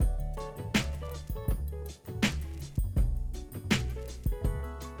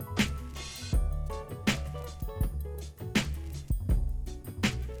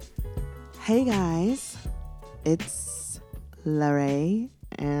Hey guys, it's Larray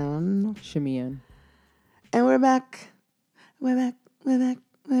and Shamian. we're back. We're back. We're back.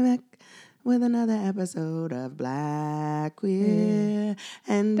 We're back with another episode of Black Queer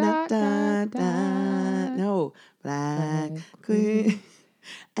and Dot, dot, dot. No, Black Black Queer Queer.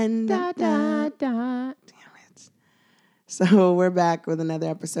 and Dot, dot, dot. Damn it. So we're back with another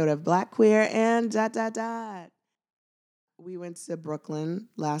episode of Black Queer and . We went to Brooklyn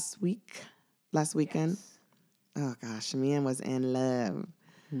last weekend. Yes. Oh gosh, Shamian was in love.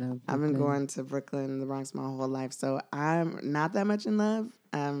 Love I've been Brooklyn. going to Brooklyn, the Bronx, my whole life, so I'm not that much in love.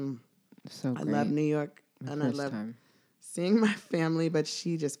 So I great. love New York, My and I first love time. seeing my family, but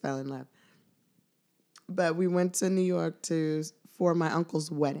she just fell in love. But we went to New York for my uncle's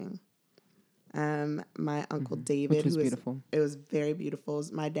wedding. My uncle David, Which was beautiful. It was very beautiful. It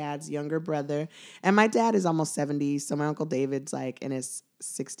was my dad's younger brother, and my dad is almost 70, so my uncle David's like in his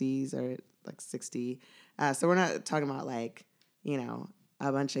 60s or like 60. So we're not talking about like,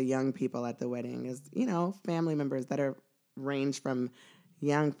 a bunch of young people at the wedding. Is family members that are range from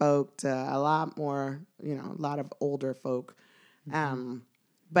young folk to a lot more, a lot of older folk.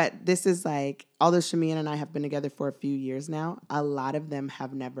 But this is like, although Shamian and I have been together for a few years now, a lot of them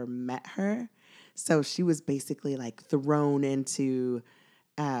have never met her. So she was basically like thrown into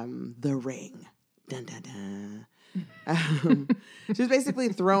the ring. Dun, dun, dun. She was basically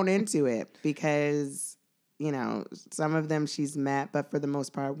thrown into it because, some of them she's met, but for the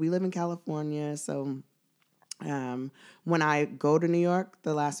most part, we live in California. So when I go to New York,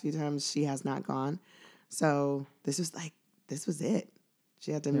 the last few times she has not gone. So this was it.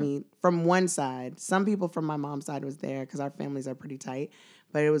 She had to meet from one side. Some people from my mom's side was there because our families are pretty tight,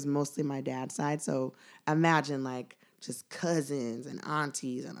 but it was mostly my dad's side. So imagine like just cousins and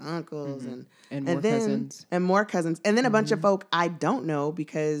aunties and uncles and more cousins. And more cousins. And then a bunch of folk I don't know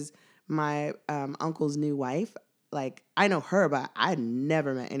because my uncle's new wife, like I know her, but I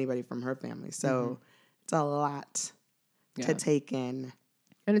never met anybody from her family. So it's a lot to take in.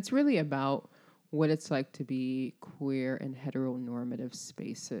 And it's really about what it's like to be queer in heteronormative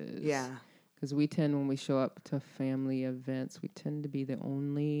spaces. Yeah. Because when we show up to family events, we tend to be the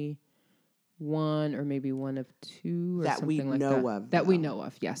only one or maybe one of two or that something we like know that. of. That we know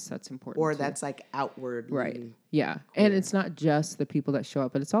of. Yes, that's important. Or too. that's like outwardly. Right. Yeah. Queer. And it's not just the people that show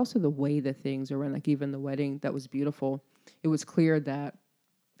up, but it's also the way that things are run. Like even the wedding, that was beautiful. It was clear that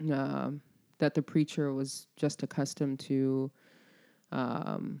that the preacher was just accustomed to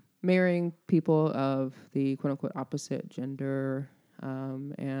marrying people of the quote unquote opposite gender.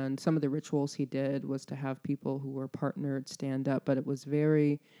 And some of the rituals he did was to have people who were partnered stand up, but it was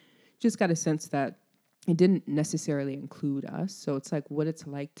just got a sense that it didn't necessarily include us. So it's like what it's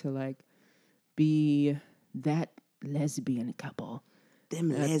like to like be that lesbian couple. Them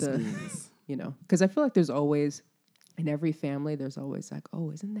lesbians. Because I feel like there's always, in every family, there's always like,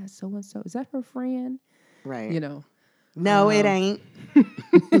 oh, isn't that so-and-so? Is that her friend? Right. No, it ain't.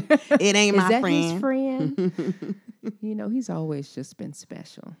 It ain't my friend. Is that his friend? He's always just been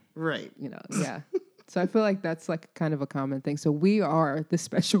special. Right. Yeah. So I feel like that's like kind of a common thing. So we are the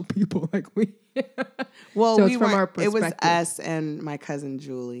special people. Like Well, so it's from our it was perspective. us and my cousin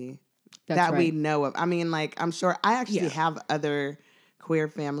Julie that we know of. I mean, like, I'm sure I actually have other queer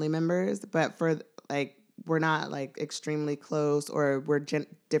family members, but for like, we're not like extremely close, or we're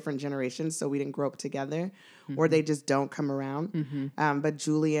different generations, so we didn't grow up together, or they just don't come around. But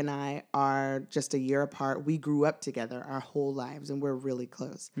Julie and I are just a year apart. We grew up together our whole lives, and we're really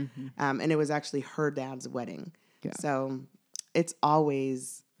close. And it was actually her dad's wedding. Yeah. So it's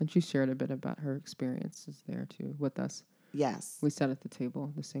always... And she shared a bit about her experiences there too with us. Yes. We sat at the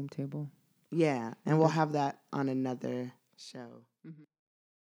same table. Yeah, and we'll have that on another show.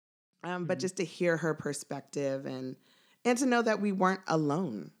 But just to hear her perspective and to know that we weren't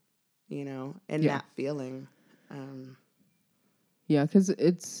alone, in that feeling. Yeah, because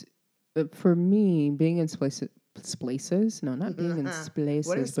it's, for me, being in places, no, not being in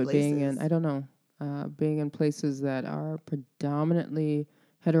places, but being in, I don't know, being in places that are predominantly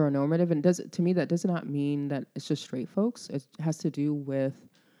heteronormative. And to me, that does not mean that it's just straight folks. It has to do with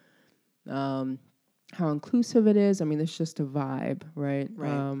how inclusive it is. I mean, it's just a vibe, right?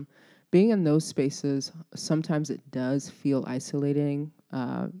 Right. Being in those spaces, sometimes it does feel isolating,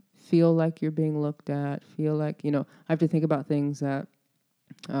 feel like you're being looked at, feel like, I have to think about things that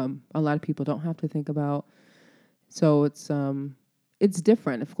a lot of people don't have to think about. So it's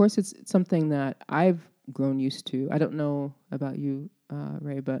different. Of course, it's something that I've grown used to. I don't know about you,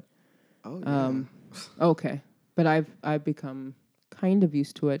 Ray, but okay. But I've become kind of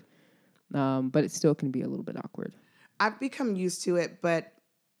used to it, but it still can be a little bit awkward. I've become used to it, but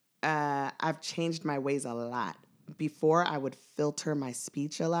I've changed my ways a lot. Before, I would filter my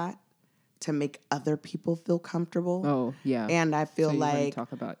speech a lot to make other people feel comfortable. Oh, yeah. And I feel So you wouldn't like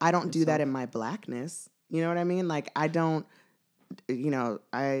talk about I don't do that yourself. in my blackness. You know what I mean? Like I don't,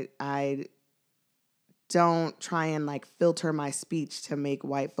 I don't try and like filter my speech to make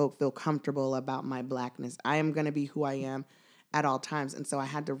white folk feel comfortable about my blackness. I am going to be who I am at all times. And so I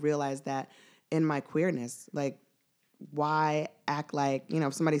had to realize that in my queerness, like why act like,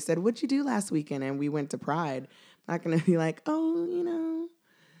 if somebody said, "What'd you do last weekend?" and we went to Pride, I'm not going to be like, "Oh,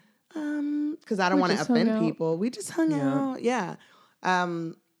 because I don't We want to just hung offend out. people. We just hung Yeah. out." Yeah.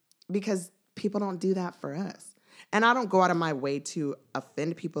 Because people don't do that for us. And I don't go out of my way to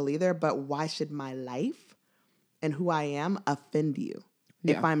offend people either, but why should my life and who I am offend you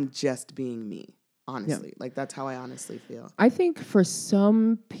if Yeah. I'm just being me? Honestly. Like that's how I honestly feel. I think for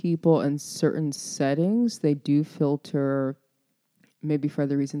some people in certain settings, they do filter maybe for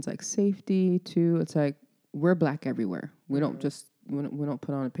other reasons like safety too. It's like we're black everywhere. We don't just we don't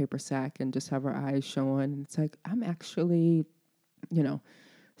put on a paper sack and just have our eyes showing. It's like I'm actually,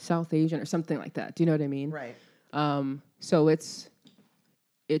 South Asian or something like that. Do you know what I mean? Right. So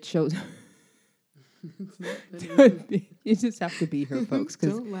it shows. You just have to be here, folks,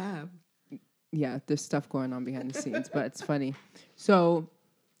 because Don't laugh. yeah, there's stuff going on behind the scenes, but it's funny. So,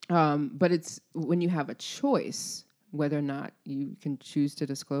 but it's when you have a choice whether or not you can choose to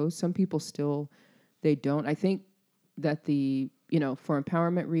disclose. Some people still, they don't. I think that for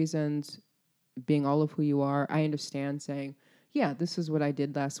empowerment reasons, being all of who you are, I understand saying, yeah, this is what I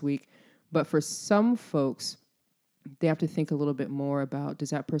did last week. But for some folks, they have to think a little bit more about, does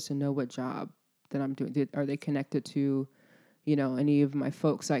that person know what job that I'm doing? Are they connected to, any of my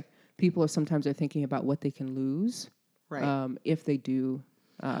folks? Like people sometimes are thinking about what they can lose, Right. if they do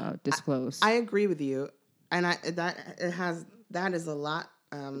disclose. I agree with you. And that is a lot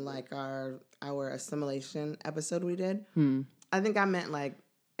like our assimilation episode we did. I think I meant like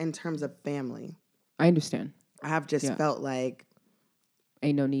in terms of family. I understand. I have just felt like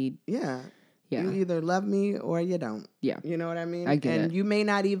Ain't no need. Yeah. Yeah. You either love me or you don't. Yeah. You know what I mean? I get and it. you may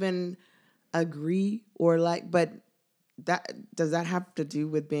not even agree or like, but does that have to do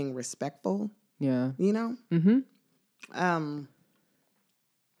with being respectful? Yeah. Mm-hmm.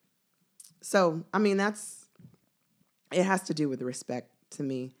 So, I mean, it has to do with respect to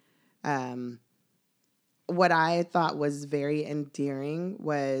me. What I thought was very endearing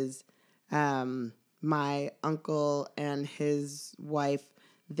was my uncle and his wife,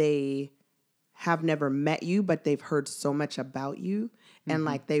 they have never met you, but they've heard so much about you. And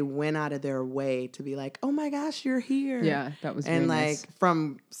like they went out of their way to be like, "Oh my gosh, you're here." Yeah, that was and very like nice.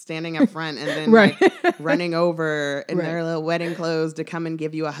 from standing up front and then Right. like running over in Right. their little wedding clothes to come and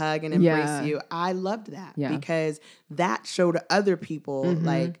give you a hug and embrace Yeah. you. I loved that Yeah. because that showed other people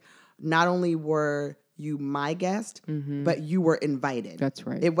like not only were you my guest, but you were invited. That's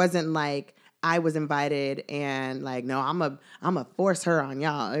right. It wasn't like I was invited and like, no, I'm a force her on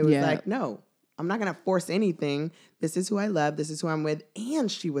y'all. It was Yeah. like, no, I'm not going to force anything. This is who I love. This is who I'm with.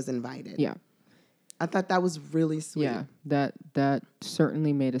 And she was invited. Yeah. I thought that was really sweet. Yeah, that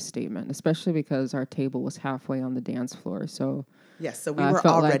certainly made a statement, especially because our table was halfway on the dance floor. So Yes, so we I were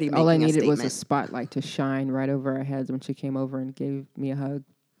felt already like making all I a needed was a statement. spotlight to shine right over our heads when she came over and gave me a hug.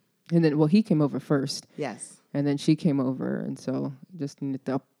 And then, he came over first. Yes. And then she came over, and so just needed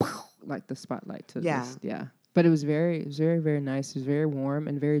the like the spotlight to Yeah. But it was very, very nice. It was very warm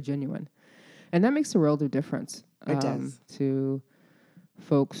and very genuine, and that makes a world of difference. It does. To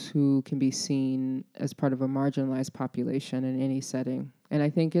folks who can be seen as part of a marginalized population in any setting, and I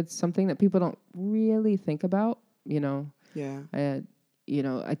think it's something that people don't really think about. Yeah.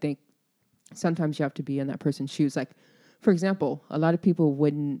 I think sometimes you have to be in that person's shoes. Like, for example, a lot of people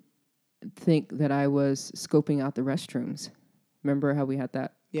wouldn't think that I was scoping out the restrooms. Remember how we had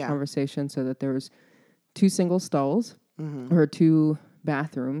that conversation? So that there was 2 single stalls or 2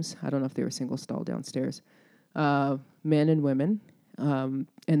 bathrooms. I don't know if they were single stall downstairs, men and women. And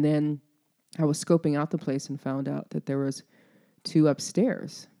then I was scoping out the place and found out that there was 2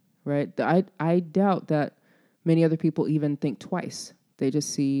 upstairs, right? I doubt that many other people even think twice. They just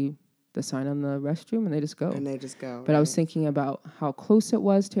see the sign on the restroom and they just go. But I was thinking about how close it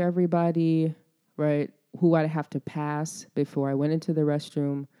was to everybody, right? Who I'd have to pass before I went into the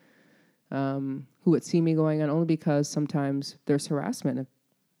restroom, who would see me going on, only because sometimes there's harassment.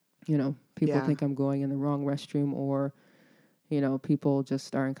 People think I'm going in the wrong restroom, or, people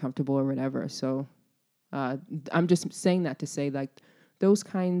just are uncomfortable or whatever. So I'm just saying that to say, like, those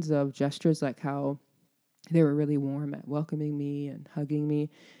kinds of gestures, like how they were really warm at welcoming me and hugging me,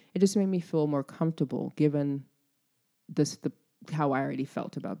 it just made me feel more comfortable given the how I already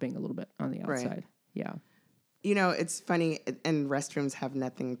felt about being a little bit on the outside. Right. Yeah. You know, it's funny, and restrooms have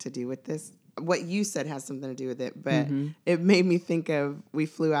nothing to do with this. What you said has something to do with it, but it made me think of, we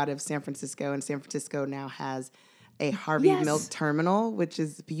flew out of San Francisco, and San Francisco now has a Harvey Milk Terminal, which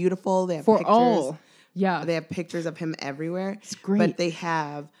is beautiful. They have For pictures. all. Yeah. They have pictures of him everywhere. It's great. But they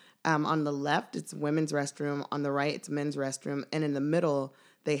have, on the left, it's women's restroom. On the right, it's men's restroom. And in the middle,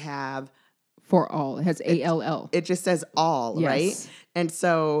 they have... For all. It has ALL. It just says all, Yes. right? And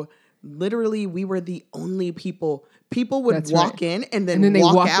so... Literally, we were the only people. People would That's walk right. in and then they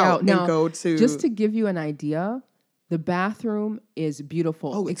walk walk out and Now, go to... Just to give you an idea, the bathroom is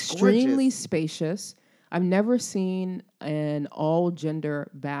beautiful. Oh, it's extremely gorgeous. Spacious. I've never seen an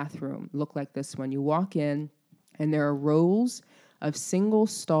all-gender bathroom look like this one. You walk in, and there are rows of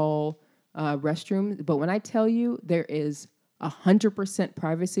single-stall restrooms. But when I tell you there is 100%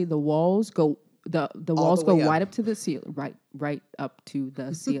 privacy, the walls go... The walls go right up to the ceiling, right up to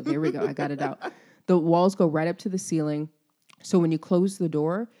the ceiling. There we go. I got it out. The walls go right up to the ceiling. So when you close the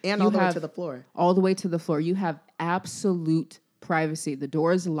door, and you all the way have to the floor. all the way to the floor. You have absolute privacy. The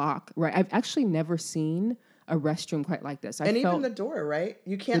doors lock. Right. I've actually never seen a restroom quite like this. Even the door, right?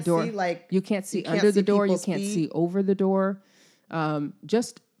 You can't door, see like... You can't see under the door. You can't see over the door.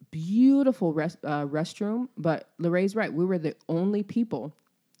 Just beautiful restroom. But Lorraine's right. We were the only people.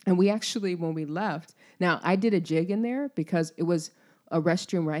 And we actually, when we left, now I did a jig in there because it was a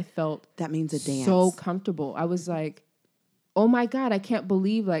restroom where I felt That means a dance. so comfortable. I was like, oh my God, I can't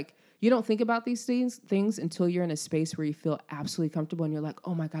believe, like, you don't think about these things until you're in a space where you feel absolutely comfortable and you're like,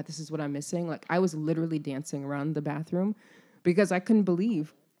 oh my God, this is what I'm missing. Like, I was literally dancing around the bathroom because I couldn't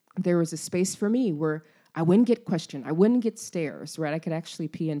believe there was a space for me where I wouldn't get questioned. I wouldn't get stares, right? I could actually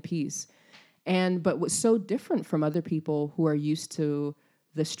pee in peace. But what's so different from other people who are used to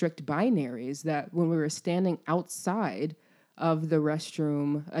the strict binaries, that when we were standing outside of the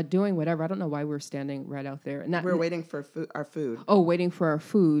restroom, doing whatever, I don't know why we were standing right out there. We were waiting for our food. Oh, waiting for our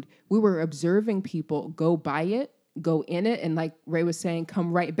food. We were observing people go by it, go in it, and like Ray was saying,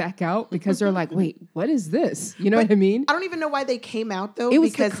 come right back out because they're like, wait, what is this? You know what I mean? I don't even know why they came out though, It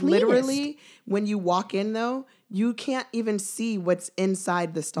was the because literally when you walk in though, you can't even see what's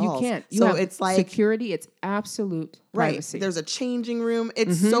inside the stalls. You can't. So it's like security. It's absolute privacy. Right. There's a changing room.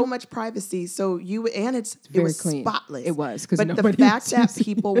 It's so much privacy. So it was clean. spotless. It was, but the fact that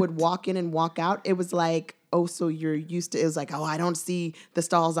people would walk in and walk out, it was like, oh, so you're used to. It was like, oh, I don't see the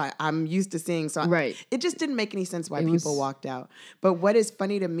stalls I'm used to seeing. So right. It just didn't make any sense why people walked out. But what is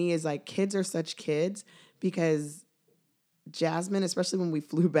funny to me is like kids are such kids, because Jasmine, especially when we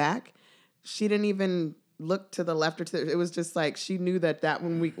flew back, she didn't even look to the left or to the, it was just like she knew that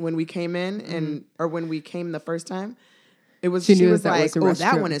when we came in and or when we came the first time, she was like, oh,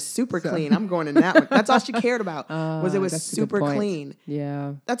 that one is super clean. I'm going in that one. That's all she cared about. It was super clean.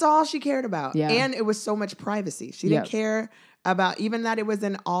 Yeah. That's all she cared about. Yeah. And it was so much privacy. She didn't care about even that it was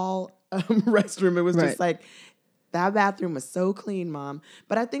an all restroom. It was just like, that bathroom was so clean, Mom.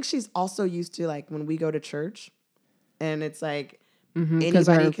 But I think she's also used to like when we go to church and it's like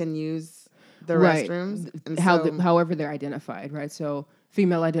anybody can use the restrooms. And however they're identified, right? So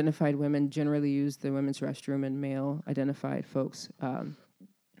female identified women generally use the women's restroom, and male identified folks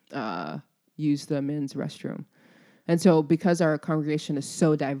use the men's restroom. And so because our congregation is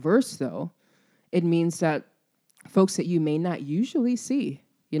so diverse, though, it means that folks that you may not usually see,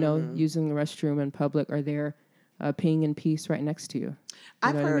 using the restroom in public are there peeing in peace right next to you.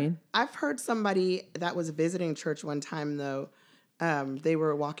 I've heard somebody that was visiting church one time, though, they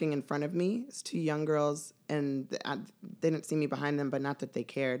were walking in front of me. It's two young girls, and they didn't see me behind them, but not that they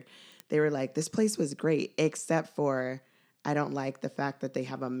cared. They were like, this place was great, except for I don't like the fact that they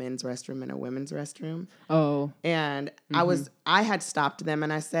have a men's restroom and a women's restroom. Oh. And I had stopped them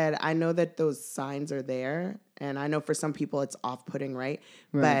and I said, I know that those signs are there, and I know for some people it's off-putting, right?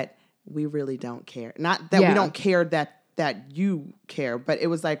 But we really don't care. Not that we don't care that you care, but it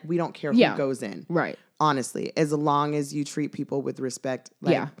was like, we don't care who goes in. Right. Honestly, as long as you treat people with respect,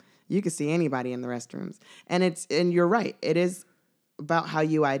 like you can see anybody in the restrooms. And you're right. It is about how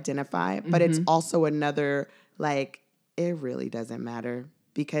you identify, but it's also another, like, it really doesn't matter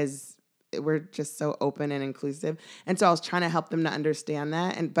because we're just so open and inclusive. And so I was trying to help them to understand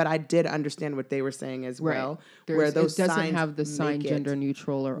that. But I did understand what they were saying as well. Where those it doesn't signs have the sign gender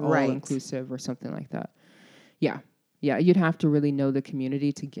neutral or all inclusive or something like that. Yeah. Yeah. You'd have to really know the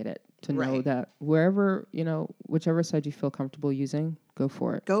community to get it. To know that wherever, whichever side you feel comfortable using, go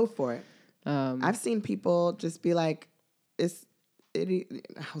for it. Go for it. I've seen people just be like, I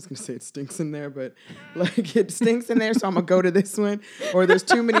was gonna say it stinks in there, but like it stinks in there, so I'm gonna go to this one. Or there's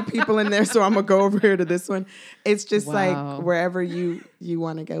too many people in there, so I'm gonna go over here to this one. It's just Wow. like wherever you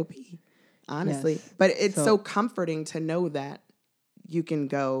want to go pee, honestly. Yes. But it's so comforting to know that you can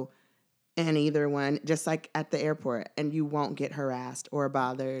go in either one, just like at the airport, and you won't get harassed or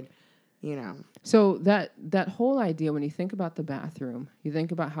bothered. You know. So that whole idea, when you think about the bathroom, you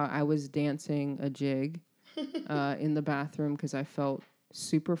think about how I was dancing a jig in the bathroom because I felt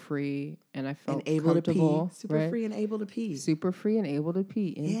super free and I felt able comfortable. To pee. Super free and able to pee. Super free and able to pee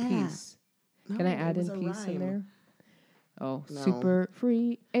in peace. No, Can I add in peace rhyme. in there? Oh, No. super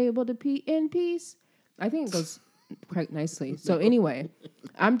free, able to pee in peace. I think it goes quite nicely. So anyway,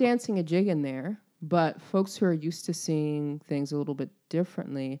 I'm dancing a jig in there, but folks who are used to seeing things a little bit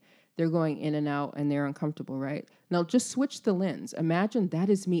differently, they're going in and out and they're uncomfortable, right? Now just switch the lens. Imagine that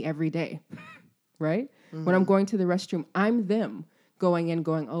is me every day, right? Mm-hmm. When I'm going to the restroom, I'm them going in,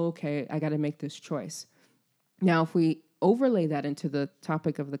 going, oh, okay, I got to make this choice. Now, if we overlay that into the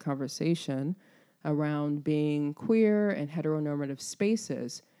topic of the conversation around being queer and heteronormative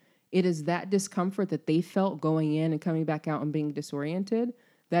spaces, it is that discomfort that they felt going in and coming back out and being disoriented.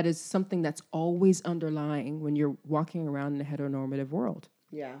 That is something that's always underlying when you're walking around in a heteronormative world.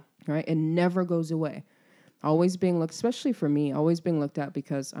 Yeah. Right? It never goes away. Always being looked, especially for me, always being looked at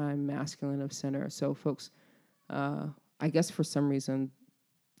because I'm masculine of center. So folks, I guess for some reason,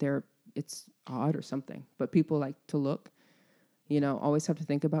 it's odd or something. But people like to look, always have to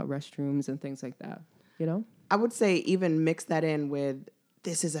think about restrooms and things like that, I would say even mix that in with,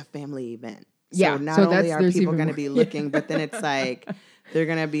 this is a family event. So yeah. not so only are people going to be looking, yeah. but then it's like, they're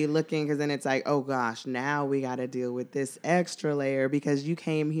going to be looking because then it's like, oh gosh, now we got to deal with this extra layer because you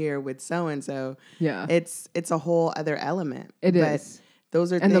came here with so-and-so. Yeah. It's a whole other element. It is.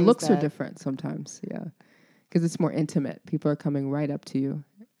 Those are and things the looks are different sometimes. Yeah. Because it's more intimate. People are coming right up to you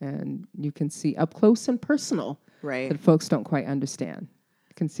and you can see up close and personal. Right. That folks don't quite understand.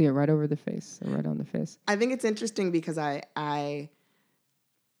 You can see it right over the face, or right on the face. I think it's interesting because I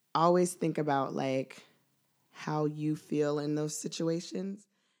always think about like how you feel in those situations.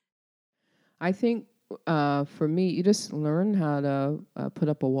 I think for me, you just learn how to put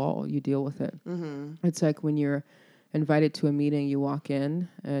up a wall. You deal with it. Mm-hmm. It's like when you're invited to a meeting, you walk in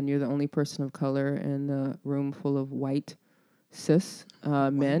and you're the only person of color in a room full of white cis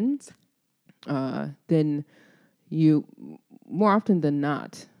men. Then you, more often than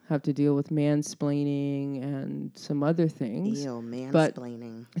not, have to deal with mansplaining and some other things. Ew,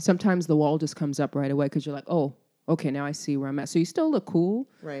 mansplaining. But sometimes the wall just comes up right away because you're like, oh, okay, now I see where I'm at. So you still look cool,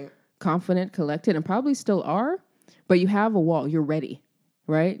 right, confident, collected, and probably still are, but you have a wall. You're ready,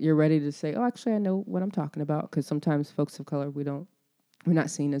 right? You're ready to say, oh, actually, I know what I'm talking about, because sometimes folks of color, we're not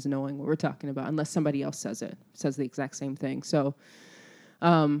seen as knowing what we're talking about unless somebody else says the exact same thing. So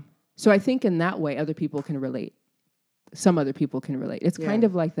I think in that way, other people can relate. Some other people can relate. It's kind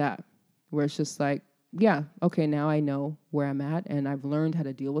of like that, where it's just like, yeah, okay, now I know where I'm at, and I've learned how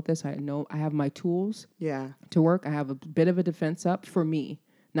to deal with this. I know I have my tools to work. I have a bit of a defense up for me,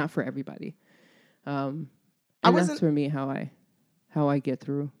 not for everybody. And that's for me how I get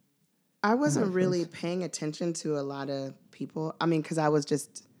through. I wasn't really paying attention to a lot of people. I mean, because I was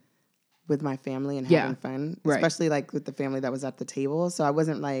just with my family and having fun, especially like with the family that was at the table. So I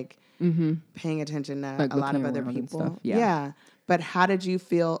wasn't like paying attention to like a lot of other people. Yeah. But how did you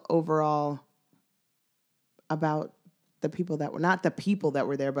feel overall about the people that were not the people that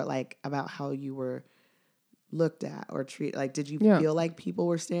were there, but like about how you were looked at or treated? Like, did you feel like people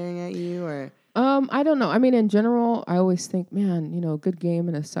were staring at you or? I don't know. I mean, in general, I always think, man, a good game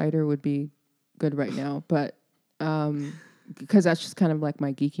and a cider would be good right now. But because that's just kind of like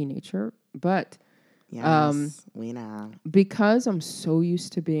my geeky nature. But yes, we know. Because I'm so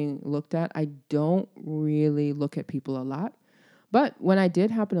used to being looked at, I don't really look at people a lot. But when I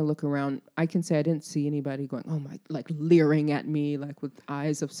did happen to look around, I can say I didn't see anybody going, oh my, like leering at me, like with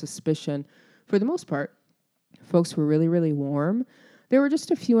eyes of suspicion. For the most part, folks were really, really warm. There were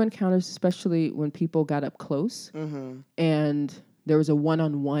just a few encounters, especially when people got up close and there was a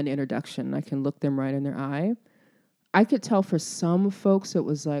one-on-one introduction. I can look them right in their eye. I could tell for some folks it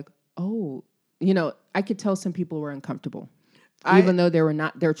was like, oh, I could tell some people were uncomfortable. Even though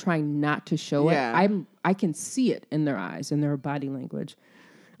they're trying not to show it. I can see it in their eyes and their body language.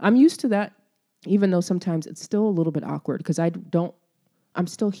 I'm used to that, even though sometimes it's still a little bit awkward because I'm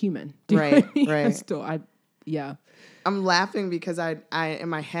still human. Right. Yeah. I'm laughing because I in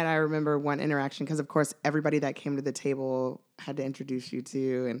my head I remember one interaction because of course everybody that came to the table had to introduce you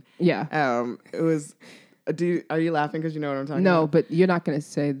to, and it was Are you laughing because you know what I'm talking No, about? but you're not going to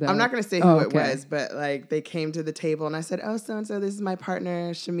say the... I'm not going to say who it was, but like they came to the table and I said, oh, so-and-so, this is my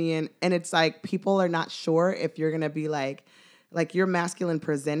partner, Shamian. And it's like people are not sure if you're going to be like you're masculine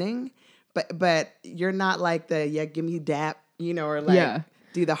presenting, but you're not like give me dap, or like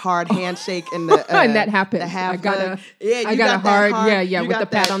do the hard handshake and the and that happens. I got a hard, with the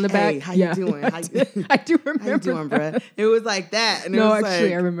pat on the back. Hey, how you doing? I do remember. How you doing, bro? It was like that. And no, it was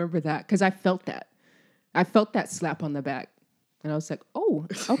actually, I remember that because I felt that. I felt that slap on the back. And I was like, oh,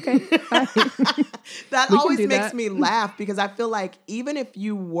 okay. That always makes me laugh because I feel like even if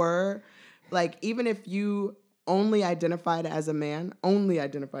you only identified as a man,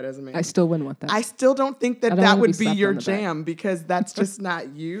 I still wouldn't want that. I still don't think that would be your jam because that's just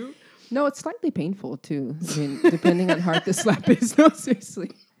not you. No, it's slightly painful too. I mean, depending on how hard the slap is. No,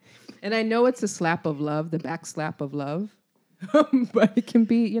 seriously. And I know it's a slap of love, the back slap of love, but it can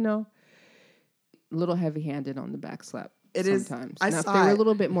be, a little heavy-handed on the back slap. It sometimes. Now, if they were a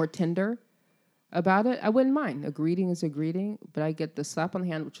little bit more tender about it, I wouldn't mind. A greeting is a greeting, but I get the slap on the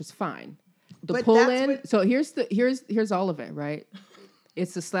hand, which is fine. The pull in. So here's all of it, right?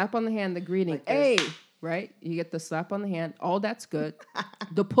 It's the slap on the hand, the greeting. Like hey, right? You get the slap on the hand. All that's good.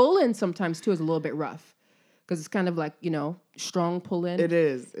 The pull in sometimes too is a little bit rough because it's kind of like strong pull in. It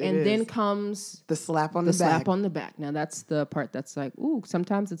is. Then comes the slap on the back. The slap on the back. Now that's the part that's like, ooh.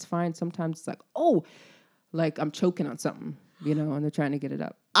 Sometimes it's fine. Sometimes it's like, oh, like I'm choking on something, and they're trying to get it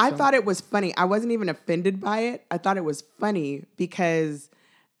up. I thought it was funny. I wasn't even offended by it. I thought it was funny because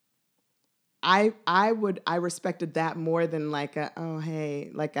I respected that more than like a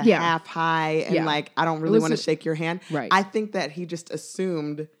half high and like I don't really want to shake your hand. Right. I think that he just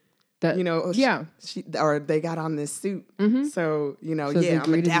assumed that or they got on this suit, so I'm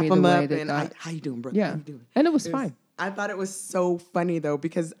gonna dap him up and how you doing, bro? Yeah, how you doing? And it was fine. I thought it was so funny though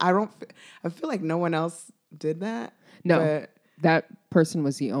because I feel like no one else did that. No, but that person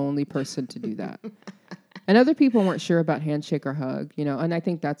was the only person to do that. And other people weren't sure about handshake or hug, and I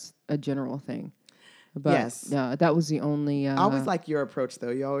think that's a general thing. But yes. That was the only... I always like your approach, though.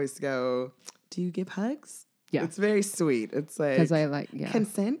 You always go, do you give hugs? Yeah. It's very sweet. It's like... Because I like...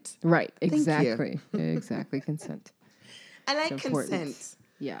 Consent? Right. Exactly. Exactly. Consent. I like consent.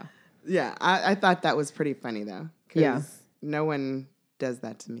 Yeah. Yeah. I thought that was pretty funny, though. Yeah. No one does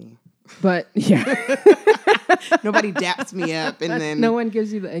that to me. But, yeah. Nobody daps me up and then... No one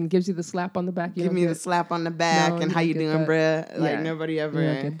gives you the slap on the back. Give me the slap on the back and how you doing, bruh? Like, nobody ever... You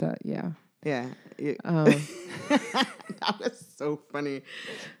don't get that, yeah. Yeah. That was so funny.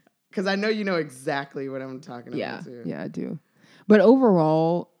 Because I know you know exactly what I'm talking about, too. Yeah, I do. But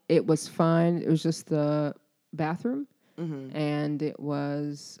overall, it was fine. It was just the bathroom. Mm-hmm. And it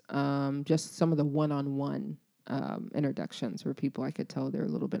was just some of the one-on-one introductions where people, I could tell they're a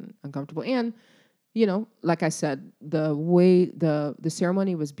little bit uncomfortable. And, like I said, the way the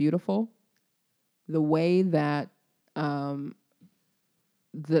ceremony was beautiful. The way that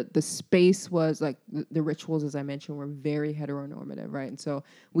the space was, like, the rituals, as I mentioned, were very heteronormative, right? And so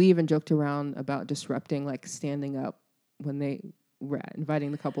we even joked around about disrupting, like, standing up when they were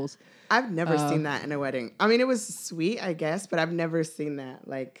inviting the couples. I've never seen that in a wedding. I mean, it was sweet, I guess, but I've never seen that.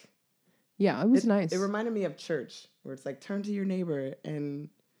 Like, yeah, it was nice. It reminded me of church, where it's like, turn to your neighbor and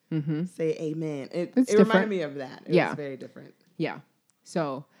say amen. It reminded me of that. It was very different. Yeah.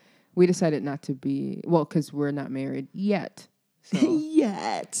 So we decided not to be, because we're not married yet. So.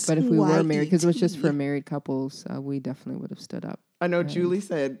 Yet. But if we were married, because it was just for married couples, we definitely would have stood up. I know Julie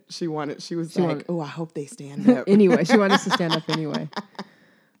said she was like, I hope they stand up. Anyway, she wanted us to stand up anyway.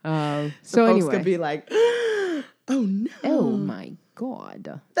 So folks anyway. could be like, oh no. Oh my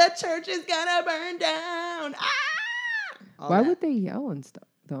God. The church is gonna burn down. Why would they yell and stuff,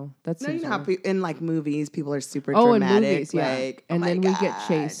 though? That's you know how in like movies, people are super dramatic. In movies, yeah. Like, and then we get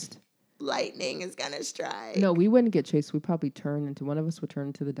chased. Lightning is gonna strike. No, we wouldn't get chased. We'd probably one of us would turn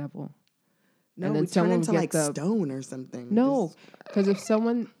into the devil. No, and then we turn into like stone or something. No, because if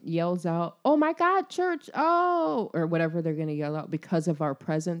someone yells out, "Oh my God, church!" or whatever they're gonna yell out because of our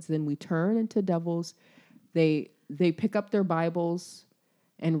presence, then we turn into devils. They pick up their Bibles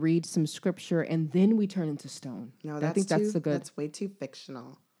and read some scripture, and then we turn into stone. No, that's way too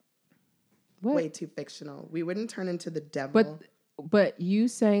fictional. What? Way too fictional. We wouldn't turn into the devil. But you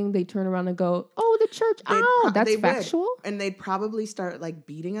saying they turn around and go, "Oh, the church!" That's factual. And they'd probably start like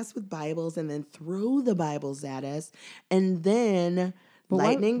beating us with Bibles, and then throw the Bibles at us, and then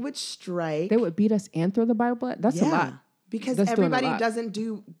lightning would strike. They would beat us and throw the Bible. That's a lot. Because everybody doesn't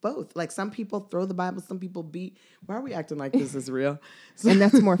do both. Like some people throw the Bible, some people beat. Why are we acting like this is real? And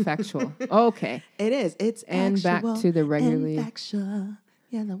that's more factual. Okay. It is. It's and actual back to the regularly and factual.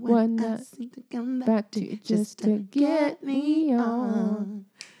 You're the one one I that seem to come back to just to get me on.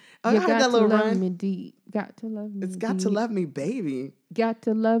 Oh, You I heard got that to little love run. me deep. Got to love me It's deep. got to love me, baby. Got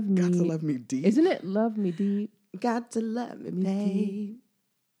to love me. Got to love me deep. Isn't it love me deep? Got to love me, Me babe.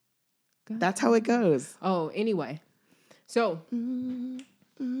 Got That's how it goes. Oh, anyway. So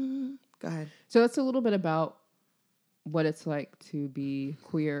Go ahead. So that's a little bit about what it's like to be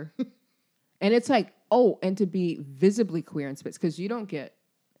queer. And it's like, and to be visibly queer in space, because you don't get.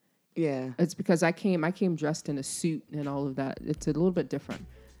 Yeah. It's because I came dressed in a suit and all of that. It's a little bit different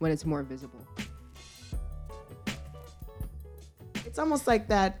when it's more visible. It's almost like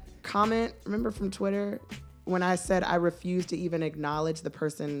that comment, remember from Twitter, when I said I refused to even acknowledge the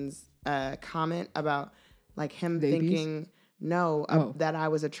person's comment about like him Babies? thinking that I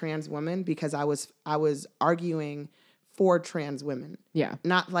was a trans woman, because I was arguing for trans women. Yeah.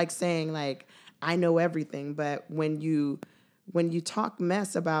 Not like saying like I know everything, but when you talk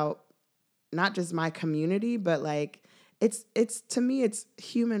mess about not just my community, but like it's to me it's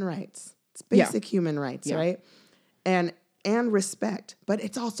human rights. It's basic human rights, right? And respect, but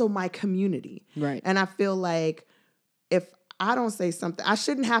it's also my community. Right. And I feel like if I don't say something, I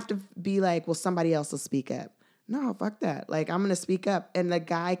shouldn't have to be like, well, somebody else will speak up. No, fuck that. Like, I'm going to speak up. And the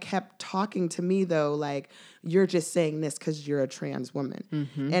guy kept talking to me, though, like, you're just saying this because you're a trans woman.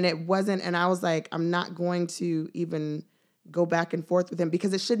 Mm-hmm. And it wasn't, and I was like, I'm not going to even go back and forth with him,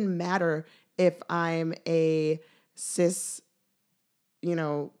 because it shouldn't matter if I'm a cis,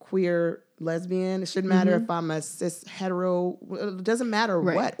 queer lesbian. It shouldn't matter if I'm a cis hetero. It doesn't matter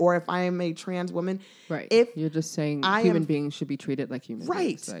what. Or if I am a trans woman. Right. If you're just saying human beings should be treated like human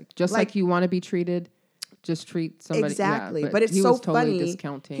beings. Like, just like you want to be treated, just treat somebody. Exactly. Yeah, but it's he so was totally funny.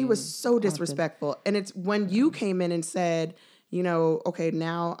 Discounting he was so disrespectful. And it's when you came in and said, okay,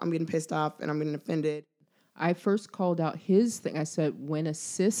 now I'm getting pissed off and I'm getting offended. I first called out his thing. I said, when a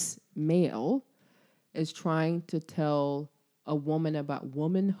cis male is trying to tell a woman about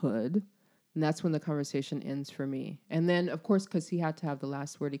womanhood, and that's when the conversation ends for me. And then, of course, because he had to have the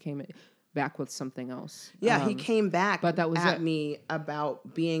last word, he came back with something else. Yeah, he came back but that was at me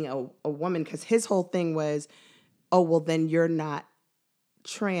about being a woman, because his whole thing was, oh, well, then you're not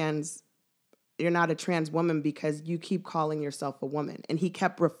trans. You're not a trans woman because you keep calling yourself a woman. And he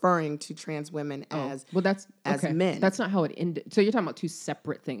kept referring to trans women as men. That's not how it ended. So you're talking about two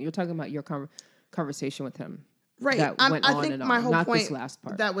separate things. You're talking about your conversation with him. Right. That went I on think and my on, whole not point this last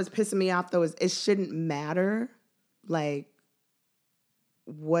part. that was pissing me off, though, is it shouldn't matter, like,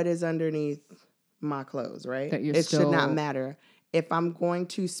 what is underneath my clothes, right? It should not matter. If I'm going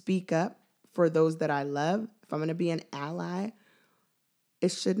to speak up for those that I love, if I'm going to be an ally,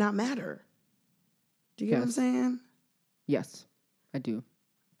 it should not matter. Do you get what I'm saying? Yes, I do.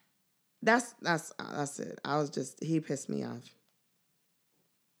 That's it. He pissed me off.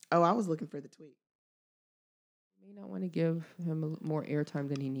 Oh, I was looking for the tweet. You may not want to give him more airtime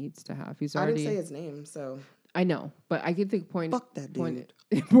than he needs to have. I didn't say his name, so. I know, but I get the point. Fuck that dude.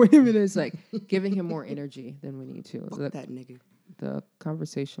 Point of it is like giving him more energy than we need to. Fuck that nigga. The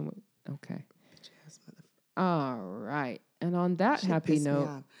conversation with, okay. All right. And on that happy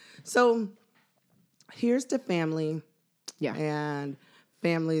note. So here's to family. Yeah. And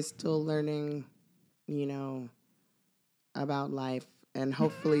family is still learning, about life. And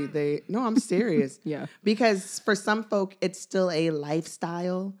hopefully I'm serious. Yeah. Because for some folk, it's still a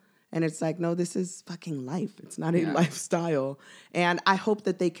lifestyle. And it's like, no, this is fucking life. It's not a lifestyle. And I hope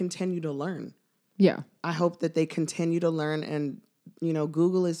that they continue to learn. Yeah. I hope that they continue to learn. And,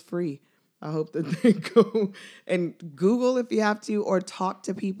 Google is free. I hope that they go and Google if you have to, or talk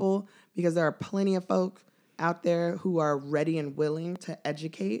to people, because there are plenty of folk out there who are ready and willing to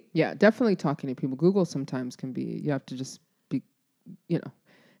educate. Yeah, definitely talking to people. Google sometimes can be, you have to just be,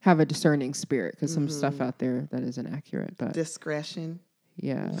 have a discerning spirit, because some stuff out there that isn't accurate. But discretion.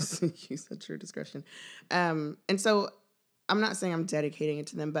 Yeah. Use that true discretion. And so I'm not saying I'm dedicating it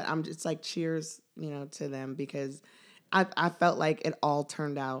to them, but I'm just like, cheers, to them, because I felt like it all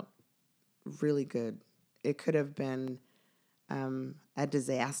turned out really good. It could have been a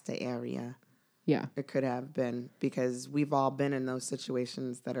disaster area. Yeah. It could have been, because we've all been in those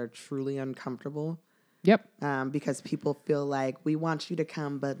situations that are truly uncomfortable. Yep. Because people feel like, we want you to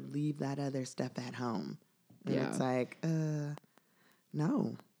come, but leave that other stuff at home. And it's like,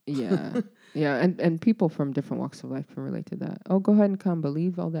 no. Yeah. Yeah. And people from different walks of life can relate to that. Oh, go ahead and come, but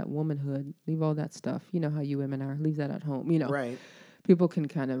leave all that womanhood, leave all that stuff. You know how you women are. Leave that at home. Right. People can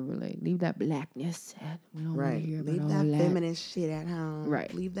kind of relate. Leave that blackness. We don't want to hear about leave all that feminist shit at home.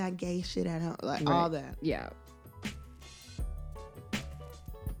 Right. Leave that gay shit at home. Like all that. Yeah.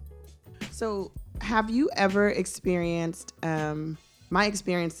 So have you ever experienced my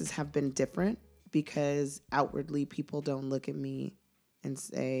experiences have been different because outwardly people don't look at me and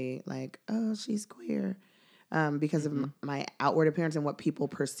say like, oh, she's queer, because of my outward appearance and what people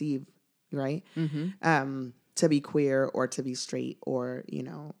perceive, right? To be queer or to be straight or, you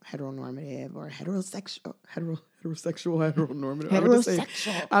know, heteronormative or heterosexual, heteronormative.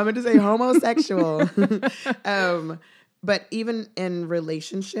 I meant to say homosexual. But even in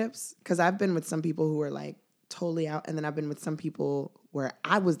relationships, because I've been with some people who are like totally out, and then I've been with some people where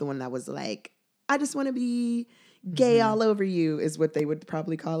I was the one that was like, I just want to be gay all over you, is what they would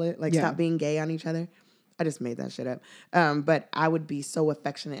probably call it. Like, stop being gay on each other. I just made that shit up. But I would be so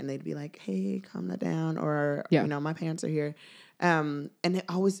affectionate, and they'd be like, hey, calm that down. Or, you know, my parents are here. And it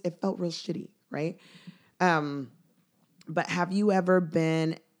felt real shitty, right? But have you ever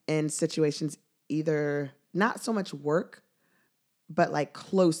been in situations, either not so much work, but like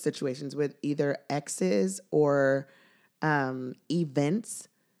close situations with either exes or events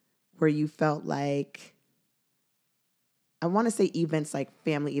where you felt like, I want to say events like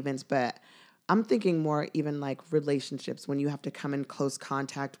family events, but I'm thinking more even like relationships when you have to come in close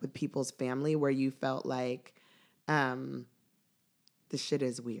contact with people's family where you felt like this shit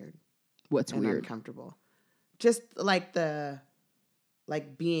is weird. What's and weird? Uncomfortable. Just like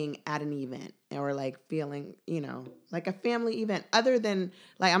being at an event or like feeling, you know, like a family event other than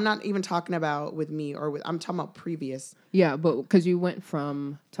like, I'm not even talking about with me or I'm talking about previous. Yeah, but because you went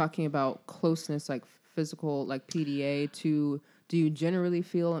from talking about closeness, like physical, like PDA, to do you generally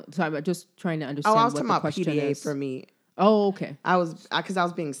feel? So I'm just trying to understand. I was what talking the about question PDA is. for me. Oh, okay. Because I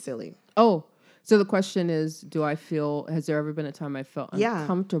was being silly. Oh, so the question is, has there ever been a time I felt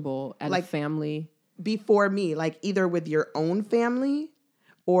uncomfortable at like, a family? Before me, like either with your own family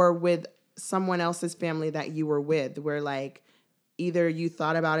or with someone else's family that you were with, where like either you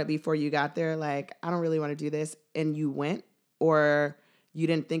thought about it before you got there, like, I don't really want to do this, and you went, or you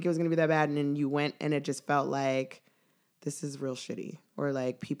didn't think it was going to be that bad, and then you went, and it just felt like, this is real shitty, or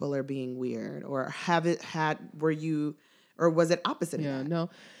like people are being weird, or was it opposite of that? No,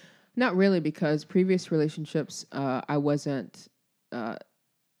 not really, because previous relationships, I wasn't,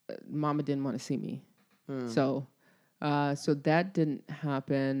 mama didn't want to see me. So that didn't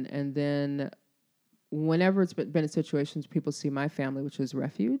happen. And then whenever it's been in situations, people see my family, which is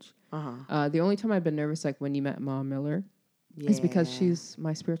refuge. The only time I've been nervous, like when you met Mom Miller, is because she's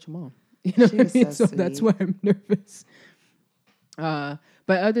my spiritual mom. You know what I mean? So that's why I'm nervous. But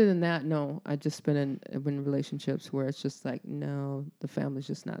other than that, no, I've just been in relationships where it's just like, no, the family's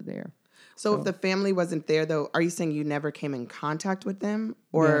just not there. So if the family wasn't there, though, are you saying you never came in contact with them?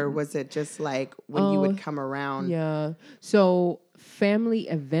 Or was it just like when you would come around? Yeah. So family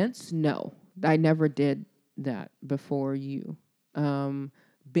events, no. I never did that before you.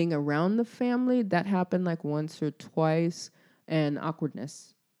 Being around the family, that happened like once or twice. And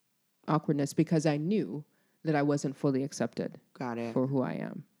awkwardness because I knew that I wasn't fully accepted for who I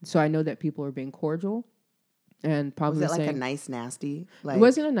am. So I know that people are being cordial. And probably was it like a nice nasty? It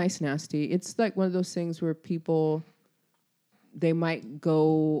wasn't a nice nasty. It's like one of those things where people, they might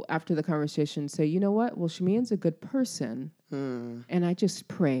go after the conversation and say, you know what? Well, Shamian's a good person. And I just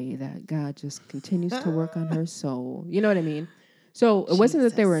pray that God just continues to work on her soul. You know what I mean? So it wasn't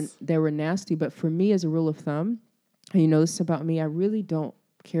that they were nasty, but for me as a rule of thumb, and you know this about me, I really don't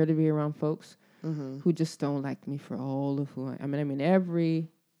care to be around folks who just don't like me for all of who I am. I mean, every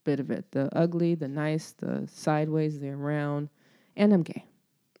bit of it, the ugly, the nice, the sideways, the around, and I'm gay.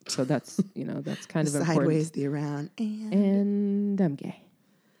 So that's, that's kind of important. Sideways, the around, and I'm gay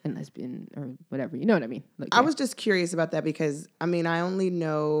and lesbian or whatever. You know what I mean? Like, I was just curious about that because, I mean, I only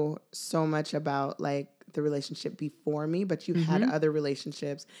know so much about like the relationship before me, but you've had other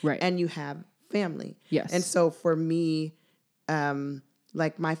relationships, right? And you have family. Yes. And so for me,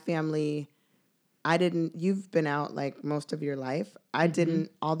 like my family, you've been out like most of your life. I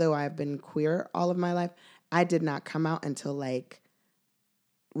didn't, although I've been queer all of my life, I did not come out until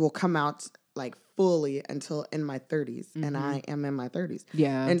come out like fully until in my 30s. And I am in my 30s.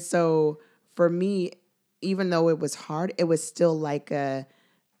 Yeah. And so for me, even though it was hard, it was still like I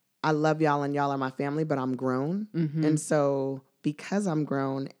love y'all and y'all are my family, but I'm grown. And so because I'm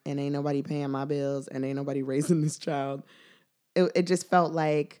grown and ain't nobody paying my bills and ain't nobody raising this child, it just felt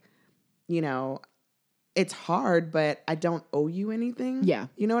like, it's hard, but I don't owe you anything. Yeah.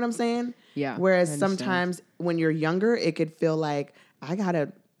 You know what I'm saying? Yeah. Whereas sometimes when you're younger, it could feel like I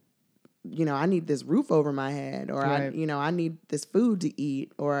gotta, I need this roof over my head, or right. I need this food to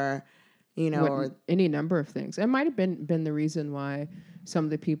eat, or, or any number of things. It might have been the reason why some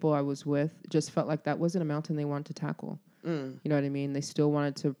of the people I was with just felt like that wasn't a mountain they wanted to tackle. You know what I mean? They still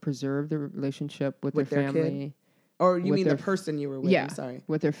wanted to preserve the relationship with their family. Or you with mean their the person you were with? yeah, I'm sorry.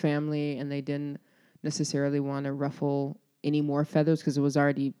 with their family, and they didn't necessarily want to ruffle any more feathers because it was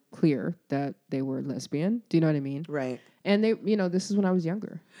already clear that they were lesbian. Do you know what I mean? Right. And they, this is when I was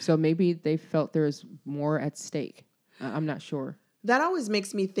younger, so maybe they felt there was more at stake. I'm not sure. That always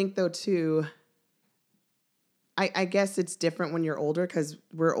makes me think, though, too. I guess it's different when you're older because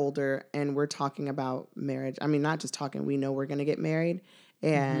we're older and we're talking about marriage. I mean, not just talking. We know we're going to get married,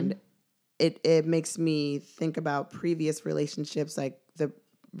 and it makes me think about previous relationships, like the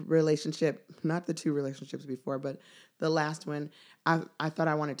relationship, not the two relationships before, but the last one. I thought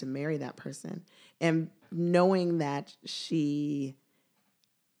I wanted to marry that person, and knowing that she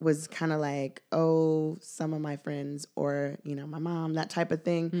was kind of like, oh, some of my friends or my mom, that type of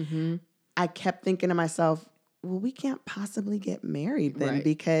thing. I kept thinking to myself, well, we can't possibly get married then Right.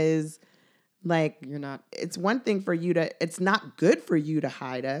 because, like, You're not. it's one thing for you to, it's not good for you to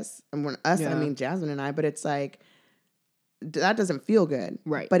hide us. And when us, I Yeah. mean Jasmine and I, but it's like, that doesn't feel good.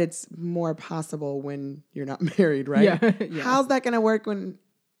 Right. But it's more possible when you're not married, right? Yeah. Yeah. How's that going to work when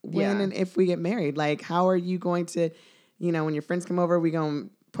Yeah. and if we get married? Like, how are you going to, when your friends come over, we going to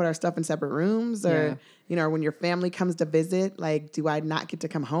put our stuff in separate rooms or, or when your family comes to visit, like, do I not get to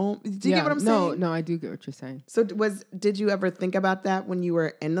come home? Do you get what I'm saying? No, I do get what you're saying. So did you ever think about that when you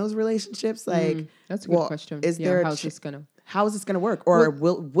were in those relationships? Like, that's a good question. Is there how's this gonna? How is this gonna work? Or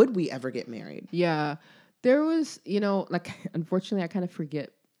would we ever get married? Yeah, there was, like, unfortunately, I kind of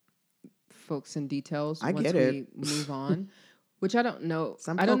forget folks and details once we move on, which I don't know.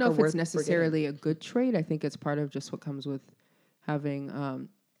 I don't know if it's necessarily a good trait. I think it's part of just what comes with having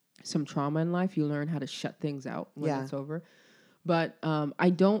some trauma in life. You learn how to shut things out when it's over. But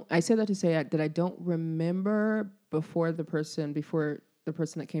I say that to say that I don't remember before the person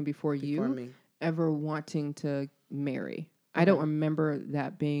that came before you ever wanting to marry. I don't remember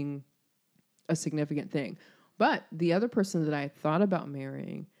that being a significant thing. But the other person that I thought about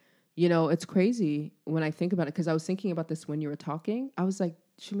marrying, it's crazy when I think about it, because I was thinking about this when you were talking. I was like,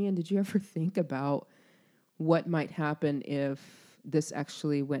 Shamian, did you ever think about what might happen if this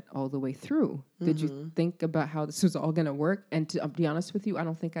actually went all the way through? Did you think about how this was all going to work? And to be honest with you, I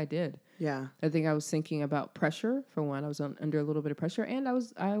don't think I did. Yeah. I think I was thinking about pressure. For one, I was under a little bit of pressure, and I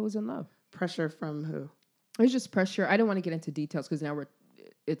was in love. Pressure from who? It was just pressure. I don't want to get into details because now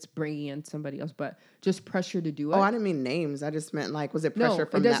it's bringing in somebody else, but just pressure to do it. Oh, I didn't mean names. I just meant, like, was it pressure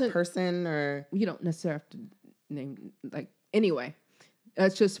from that person or? You don't necessarily have to name, like, anyway.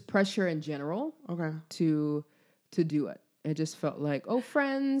 It's just pressure in general. Okay. To do it. It just felt like,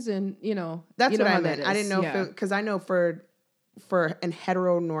 friends, and that's what I meant. Is. I didn't know because I know for in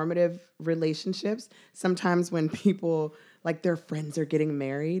heteronormative relationships, sometimes when people, like, their friends are getting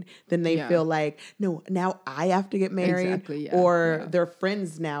married, then they feel like, no, now I have to get married. Exactly, or their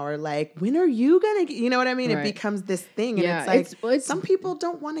friends now are like, when are you gonna get, you know what I mean? Right. It becomes this thing, and it's like, it's some people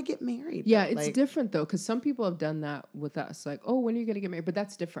don't want to get married. Yeah, it's different though, because some people have done that with us, like, oh, when are you gonna get married? But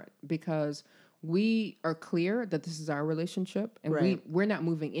that's different because we are clear that this is our relationship, and we're not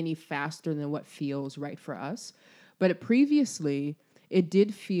moving any faster than what feels right for us. But previously, it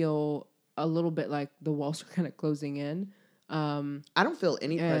did feel a little bit like the walls were kind of closing in. I don't feel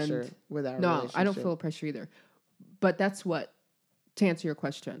any pressure with our relationship. No, I don't feel pressure either. But that's to answer your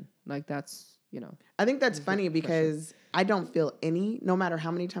question, like, that's, I think that's funny because I don't feel any, no matter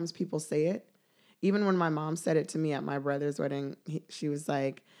how many times people say it. Even when my mom said it to me at my brother's wedding, she was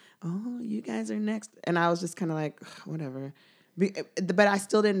like, oh, you guys are next. And I was just kind of like, whatever. But I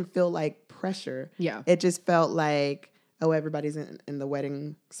still didn't feel like pressure. Yeah. It just felt like, oh, everybody's in the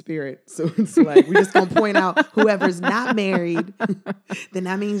wedding spirit. So it's like, we're just going to point out whoever's not married, then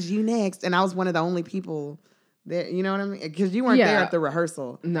that means you next. And I was one of the only people there, you know what I mean? Because you weren't there at the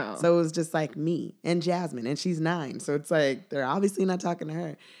rehearsal. No. So it was just like me and Jasmine, and she's 9. So it's like, they're obviously not talking to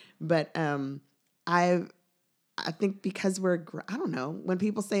her. But I think because I don't know, when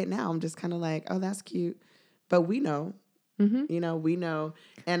people say it now, I'm just kind of like, oh, that's cute. But we know. We know.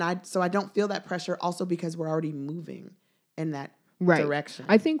 And so I don't feel that pressure also because we're already moving in that direction.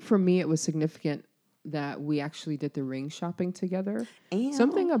 I think for me, it was significant that we actually did the ring shopping together. And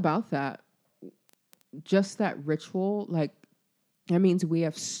something about that, just that ritual, like, that means we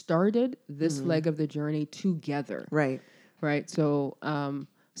have started this leg of the journey together. Right. Right. So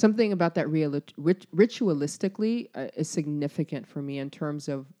something about that ritualistically is significant for me in terms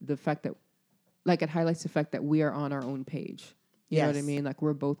of the fact that, like, it highlights the fact that we are on our own page. You know what I mean? Like,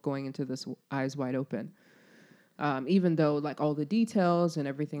 we're both going into this eyes wide open. Even though, like, all the details and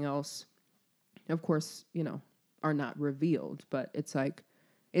everything else, of course, are not revealed. But it's like,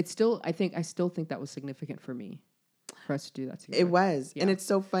 I still think that was significant for me. for us to do that together. It was. Yeah. And it's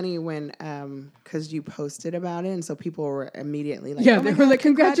so funny when, because you posted about it, and so people were immediately like, Yeah, oh they my were God, like,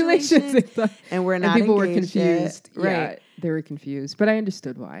 congratulations. And we're And not people were engaged yet. confused. Right. Yeah, they were confused. But I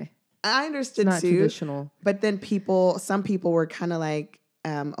understood why. I It's understood not too. traditional. But then some people were kind of like,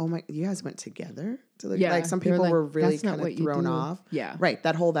 oh my, you guys went together? Yeah, Like some they were people like, were really "That's not kind what of you thrown do." off. Yeah. Right.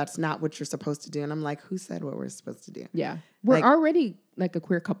 That's not what you're supposed to do. And I'm like, who said what we're supposed to do? Yeah. We're Like- already like a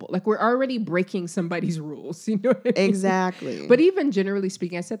queer couple. Like we're already breaking somebody's rules. You know what I mean? Exactly. But even generally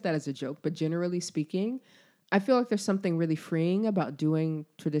speaking, I said that as a joke, but generally speaking, I feel like there's something really freeing about doing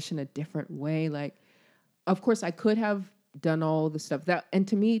tradition a different way. Like, of course, I could have done all the stuff that, and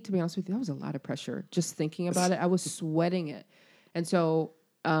to me, to be honest with you, that was a lot of pressure. Just thinking about it, I was sweating it. And so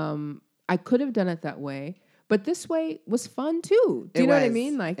I could have done it that way, but this way was fun too. Do you know what I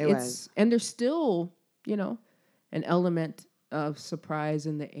mean? Like and there's still, an element of surprise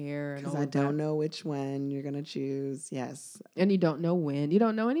in the air. And because I don't know which one you're going to choose. Yes. And you don't know when. You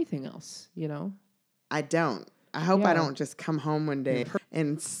don't know anything else, I don't. I hope I Yeah. don't just come home one day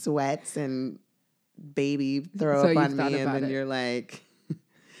in sweats and baby throw So up you've on thought me, and about then it. you're like,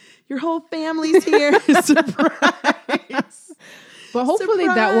 your whole family's here. Surprise. But hopefully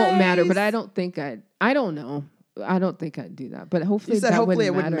that won't matter. But Surprise. I don't know. I don't think I'd do that. But hopefully You said that hopefully it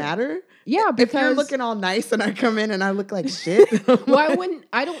wouldn't wouldn't matter? Yeah, because If you're looking all nice and I come in and I look like shit. well, I wouldn't.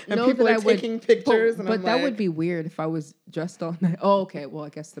 I don't And know people that are I would. taking pictures, and but I'm that like, would be weird if I was dressed all night. Oh, okay. Well, I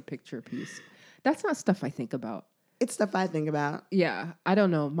guess the picture piece. That's not stuff I think about. it's stuff I think about. Yeah, I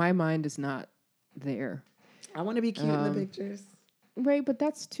don't know. My mind is not there. I want to be cute in the pictures. Right, but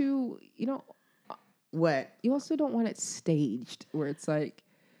that's too. What? You also don't want it staged where it's like,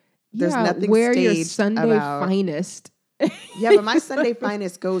 There's nothing wear your staged Sunday about- finest. Yeah, but my Sunday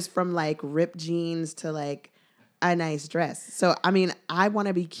finest goes from like ripped jeans to like a nice dress. So, I mean, I want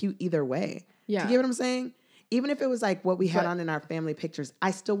to be cute either way. Yeah. Do you get what I'm saying? Even if it was like what we had But- on in our family pictures,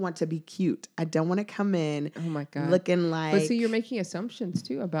 I still want to be cute. I don't want to come in Oh my God. looking like. But see, you're making assumptions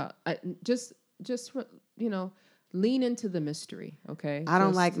too about just lean into the mystery, okay? I don't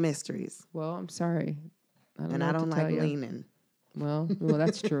Just- like mysteries, Well, I'm sorry, and I don't like leaning. Well,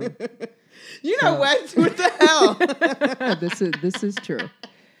 that's true. You know what? What the hell? this is true.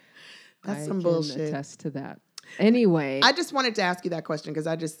 That's I some can bullshit. attest to that. Anyway, I just wanted to ask you that question because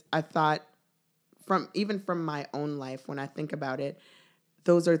I thought from my own life, when I think about it,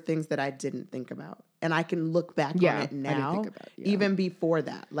 those are things that I didn't think about. And I can look back on it I didn't now, think about it, yeah. even before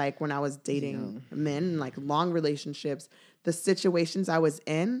that, like when I was dating men, like long relationships, the situations I was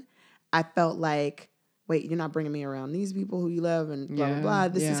in, I felt like, wait, you're not bringing me around these people who you love and blah, blah, blah.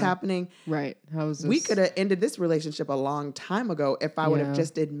 This is happening. right? How's this? We could have ended this relationship a long time ago if I would have Yeah.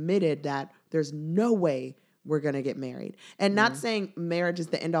 just admitted that there's no way we're going to get married. And not saying marriage is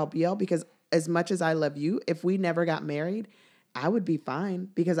the end all be all, because as much as I love you, if we never got married, I would be fine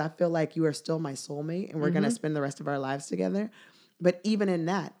because I feel like you are still my soulmate and we're going to spend the rest of our lives together. But even in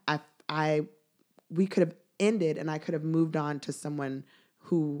that, we could have ended and I could have moved on to someone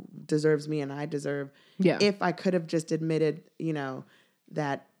who deserves me and I deserve. Yeah. If I could have just admitted,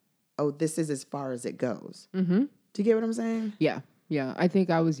 that, oh, this is as far as it goes. Mm-hmm. Do you get what I'm saying? Yeah. I think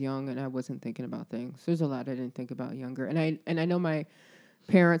I was young and I wasn't thinking about things. There's a lot I didn't think about younger, and I know my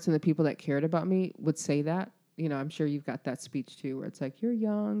parents and the people that cared about me would say that. I'm sure you've got that speech too, where it's like, you're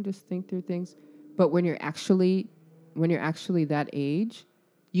young, just think through things. But when you're actually that age,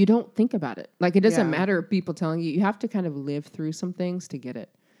 you don't think about it. Like, it doesn't matter people telling you. You have to kind of live through some things to get it.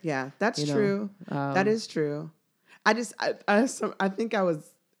 Yeah, that's true. That is true. I think I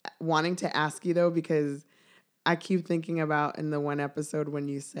was wanting to ask you though, because I keep thinking about in the one episode when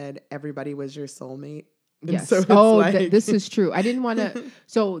you said everybody was your soulmate. And Yes. so it's this is true. I didn't want to.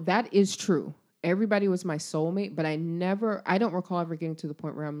 So that is true. Everybody was my soulmate, but I don't recall ever getting to the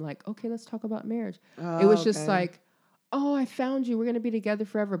point where I'm like, okay, let's talk about marriage. It was just like, oh, I found you. We're going to be together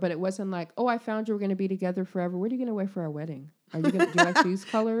forever. But it wasn't like, oh, I found you. We're going to be together forever. What are you going to wear for our wedding? Are you going to do like these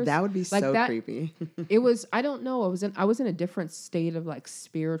colors? That would be like so that, creepy. It was, I don't know. I was in a different state of like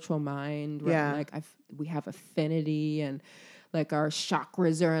spiritual mind. Where Yeah. like we have affinity and like our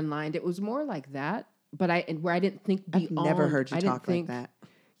chakras are aligned. It was more like that. But where I didn't think beyond. I've never heard you talk like that.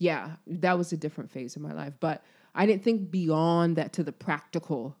 Yeah, that was a different phase of my life. But I didn't think beyond that to the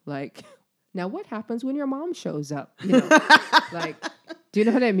practical. Like, now what happens when your mom shows up? Like, do you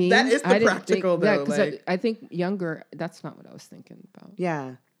know what I mean? That is the I didn't practical, think, though, 'cause like- I think younger, that's not what I was thinking about.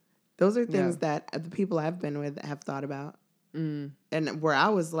 Yeah. Those are things that the people I've been with have thought about. And where I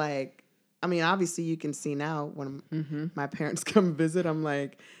was like, I mean, obviously you can see now when my parents come visit, I'm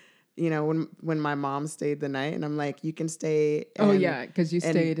like, when my mom stayed the night and I'm like, you can stay. Oh, yeah, because you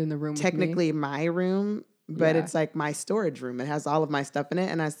stayed in the room technically with me. my room, but Yeah. it's like my storage room. It has all of my stuff in it.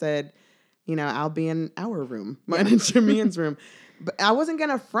 And I said, you know, I'll be in our room, mine and Shamian's room. But I wasn't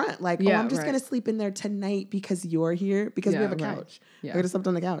going to front like, Yeah, I'm just right. going to sleep in there tonight because you're here, because we Yeah, have a right. couch. Yeah. I could have slept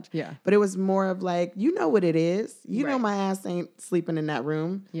on the couch. Yeah. But it was more of like, you know what it is. You know Right. my ass ain't sleeping in that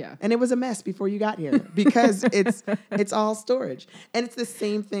room. Yeah. And it was a mess before you got here because it's all storage. And it's the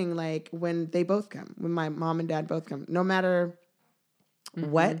same thing like when they both come, when my mom and dad both come. No matter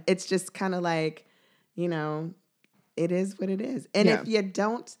what, it's just kind of like, you know, it is what it is. And Yeah. if you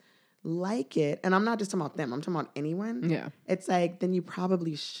don't like it, and I'm not just talking about them, I'm talking about anyone. Yeah. It's like, then you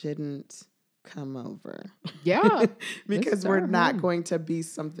probably shouldn't come over. Yeah. Because It's we're our not home. going to be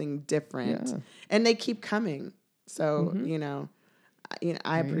something different. Yeah. And they keep coming. So, you know, I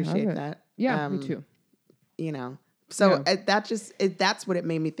There you appreciate have it. that. Yeah, me too. You know, so Yeah. that's what it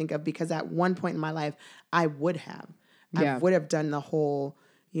made me think of, because at one point in my life, I would have done the whole,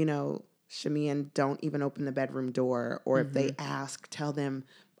 you know, Shamian, don't even open the bedroom door. Or if they ask, tell them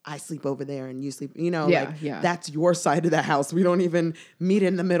I sleep over there and you sleep, you know, Yeah, yeah. that's your side of the house. We don't even meet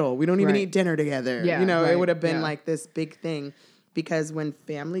in the middle. We don't even Right. eat dinner together. Yeah, You know, it right, would have been yeah. like this big thing, because when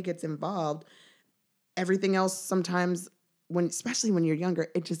family gets involved, everything else sometimes, especially when you're younger,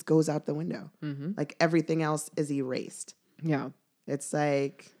 it just goes out the window. Like everything else is erased. Yeah. It's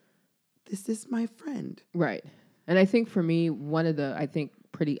like, this is my friend. Right. And I think for me, one of the, I think,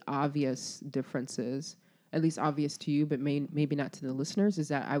 pretty obvious differences, at least obvious to you, but maybe not to the listeners, is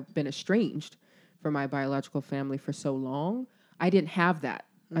that I've been estranged from my biological family for so long. I didn't have that.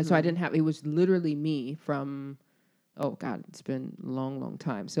 So I didn't have, it was literally me from, oh God, it's been a long, long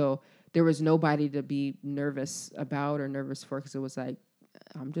time. So there was nobody to be nervous about or nervous for, because it was like,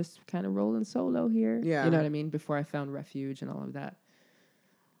 I'm just kind of rolling solo here. Yeah. You know what I mean? Before I found refuge and all of that.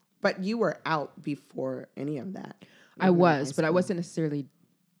 But you were out before any of that. I even in high was, but I school. wasn't necessarily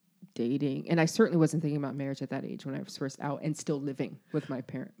dating. And I certainly wasn't thinking about marriage at that age when I was first out and still living with my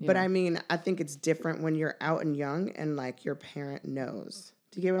parent. But I mean, I think it's different when you're out and young and like your parent knows.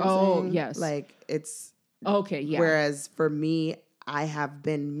 Do you get what I'm saying? Oh, yes. Like it's, Okay, yeah. whereas for me, I have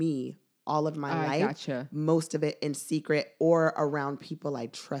been me all of my I life. gotcha. Most of it in secret or around people I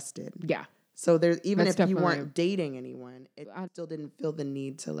trusted. Yeah. So there's, even That's if you definitely- weren't dating anyone, I still didn't feel the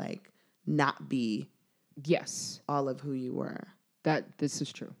need to like not be Yes. all of who you were. This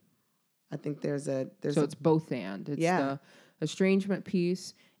is true. I think there's So a, it's both and. It's Yeah. the estrangement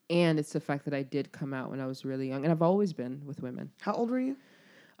piece, and it's the fact that I did come out when I was really young. And I've always been with women. how old were you?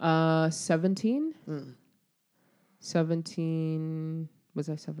 17. 17. Was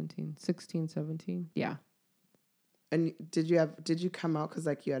I 17? 16, 17. Yeah. And did you come out because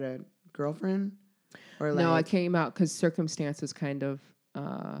like you had a girlfriend? Or like, No, I came out because circumstances kind of.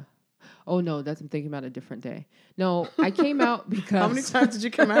 Oh no, I'm thinking about a different day. No, I came out because. how many times did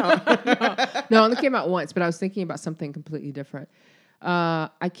you come out? No, I only came out once, but I was thinking about something completely different.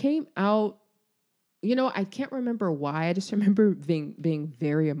 I came out. You know, I can't remember why. I just remember being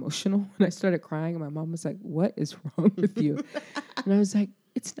very emotional when I started crying, and my mom was like, "What is wrong with you?" And I was like,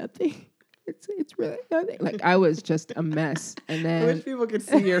 "It's nothing. It's really nothing." Like I was just a mess. And I then wish people could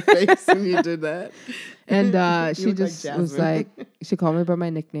see your face when you did that. and You she look like just was Jasmine. like, she called me by my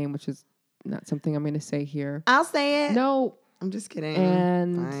nickname, which is not something I'm going to say here. I'll say it. No, I'm just kidding.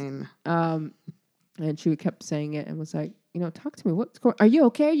 and Fine. and she kept saying it and was like, talk to me. What's going? Are you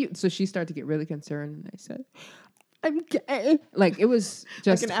okay? So she started to get really concerned, and I said, I'm gay. Like it was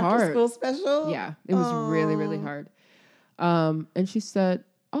just Like an hard. after school special? Yeah, it was really, really hard. And she said,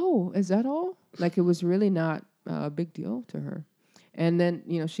 "Oh, is that all?" Like it was really not a big deal to her. And then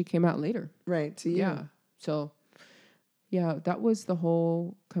she came out later. Right, to you. Yeah. So, yeah, that was the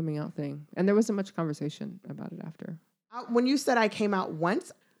whole coming out thing. And there wasn't much conversation about it after. When you said I came out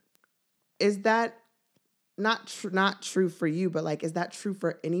once, is that not true for you, but like, is that true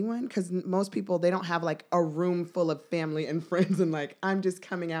for anyone? Because most people, they don't have like a room full of family and friends and like, I'm just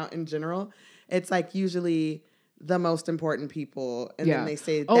coming out in general. It's like usually the most important people. And then they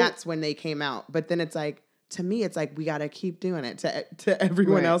say that's when they came out. But then it's like, to me, it's like, we got to keep doing it to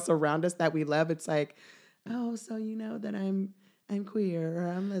everyone else around us that we love. It's like, oh, so you know that I'm queer or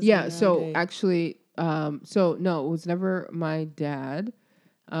I'm lesbian. Yeah. or So I'm gay. actually, so no, it was never my dad.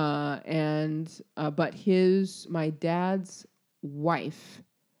 But my dad's wife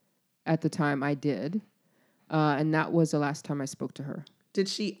at the time I did. And that was the last time I spoke to her. Did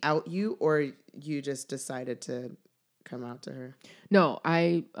she out you, or you just decided to come out to her? No,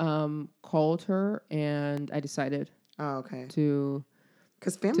 I called her and I decided Oh, okay. to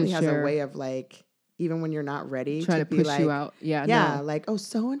Because family has share. a way of like, even when you're not ready, try to be push like, you out. Yeah. yeah, No. like, oh,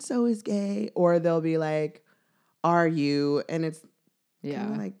 so and so is gay, or they'll be like, are you? And it's Yeah.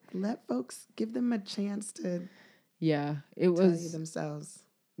 Kind of like let folks, give them a chance to Yeah. It tell you was, themselves.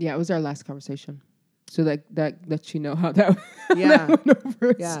 yeah, it was our last conversation. So that lets you know how that, Yeah. that went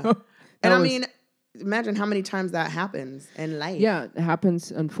over. Yeah. So And that I was- mean, imagine how many times that happens in life. yeah, it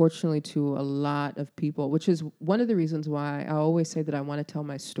happens unfortunately to a lot of people, which is one of the reasons why I always say that I want to tell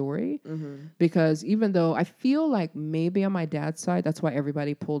my story. Mm-hmm. Because even though I feel like maybe on my dad's side, that's why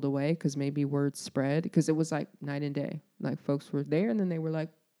everybody pulled away, because maybe word spread, because it was like night and day. Like folks were there and then they were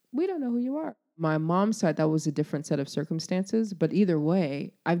like, we don't know who you are. My mom's side, that was a different set of circumstances. But either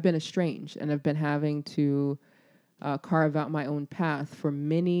way, I've been estranged and I've been having to carve out my own path for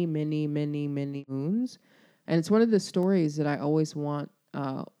many, many, many, many moons. And it's one of the stories that I always want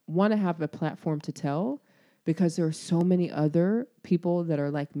to have a platform to tell, because there are so many other people that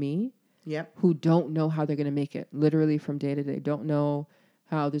are like me. Yep. Who don't know how they're going to make it, literally from day to day. Don't know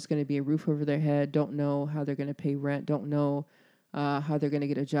how there's going to be a roof over their head. Don't know how they're going to pay rent. Don't know how they're going to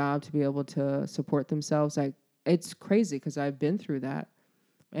get a job to be able to support themselves. Like, it's crazy because I've been through that.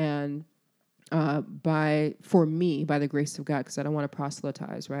 And for me, by the grace of God, because I don't want to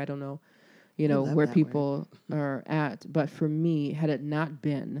proselytize, right? I don't know, where people are at. But for me, had it not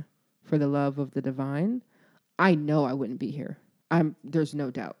been for the love of the divine, I know I wouldn't be here. There's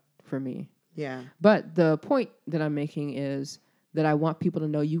no doubt for me. Yeah. But the point that I'm making is that I want people to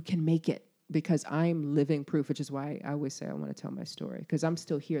know you can make it, because I'm living proof, which is why I always say I want to tell my story, because I'm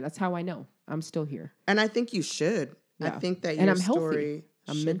still here. That's how I know I'm still here. And I think you should. Yeah. I think that and your I'm story healthy.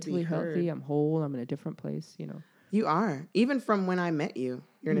 I'm should mentally be heard. healthy. I'm whole. I'm in a different place, You are. Even from when I met you,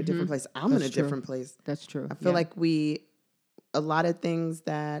 you're in a different place. I'm That's in a true. different place. That's true. I feel like a lot of things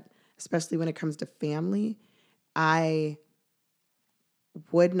that, especially when it comes to family, I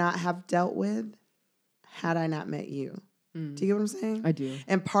would not have dealt with had I not met you. Do you get what I'm saying? I do.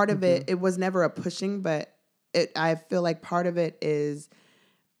 And part of it was never a pushing, but I feel like part of it is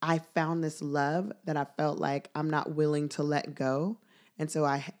I found this love that I felt like I'm not willing to let go. And so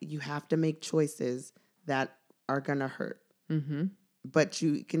you have to make choices that are going to hurt. Mm-hmm. But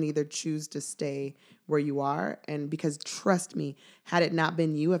you can either choose to stay where you are. And because trust me, had it not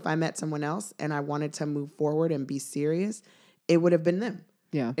been you, if I met someone else and I wanted to move forward and be serious, it would have been them.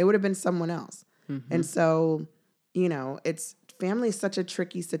 Yeah. It would have been someone else. Mm-hmm. And so, family is such a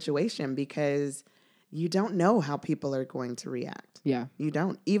tricky situation because you don't know how people are going to react. Yeah. You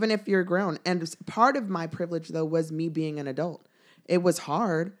don't, even if you're grown. And part of my privilege, though, was me being an adult. It was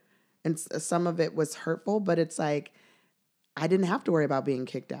hard and some of it was hurtful, but it's like, I didn't have to worry about being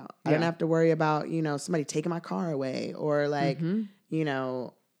kicked out. I didn't have to worry about, somebody taking my car away or like, I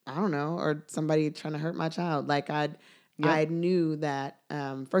don't know, or somebody trying to hurt my child. Like I knew that,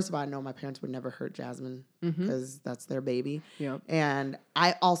 first of all, I know my parents would never hurt Jasmine because that's their baby. Yep. And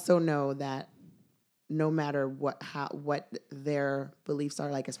I also know that no matter what their beliefs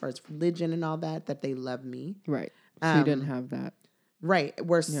are, like as far as religion and all that, that they love me. Right. So you didn't have that. Right.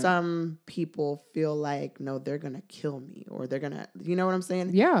 Where some people feel like, no, they're going to kill me or they're going to, you know what I'm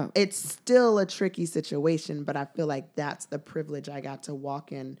saying? Yeah. It's still a tricky situation, but I feel like that's the privilege I got to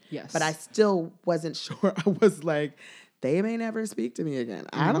walk in. Yes. But I still wasn't sure. I was like, they may never speak to me again.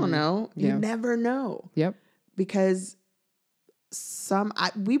 I don't know. You never know. Yep. Because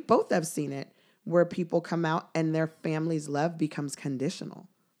we both have seen it where people come out and their family's love becomes conditional.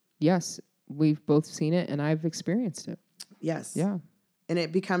 Yes. We've both seen it and I've experienced it. Yes. Yeah. And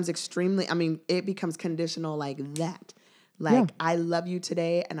it becomes it becomes conditional like that. Like, I love you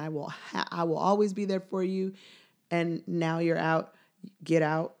today and I will always be there for you. And now you're out, get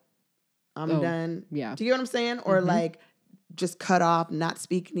out. I'm done. Yeah. Do you get what I'm saying? Or like just cut off, not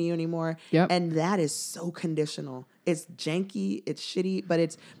speaking to you anymore. Yep. And that is so conditional. It's janky, it's shitty, but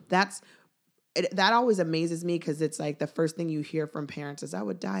that always amazes me because it's like the first thing you hear from parents is I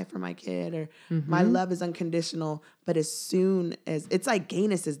would die for my kid or my love is unconditional. But as soon as it's like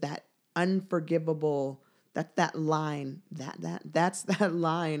gayness is that unforgivable, that line, that's that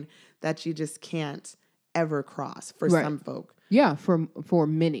line that you just can't ever cross for some folk. Yeah, for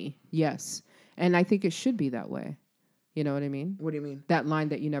many, yes. And I think it should be that way. You know what I mean? What do you mean? That line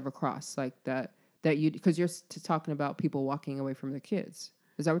that you never cross, like that you, because you're talking about people walking away from their kids.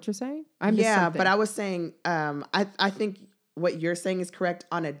 Is that what you're saying? But I was saying, I think what you're saying is correct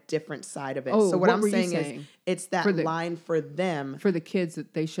on a different side of it. So what I'm saying is it's that line for them. For the kids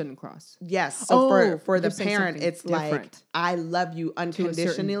that they shouldn't cross. Yes. So for the parent, it's different. Like, I love you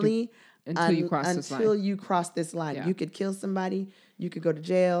unconditionally until you cross this line. Until you cross this line. Yeah. You could kill somebody. You could go to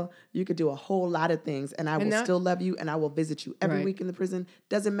jail. You could do a whole lot of things. And I will still love you. And I will visit you every week in the prison.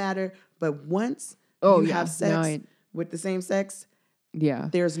 Doesn't matter. But once you have sex with the same sex, Yeah.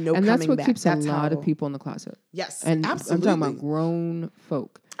 There's no And coming that's what back. keeps That's a lot how, of people in the closet. yes, And absolutely. I'm talking about grown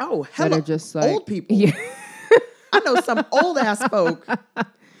folk Oh, that hella are just like old people. Yeah. I know some old ass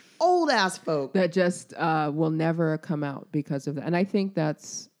folk that just will never come out because of that. And I think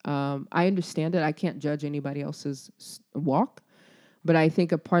that's, I understand it. I can't judge anybody else's walk, but I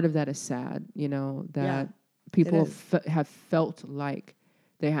think a part of that is sad, you know, that people have felt like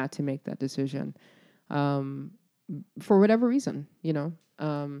they had to make that decision for whatever reason, you know.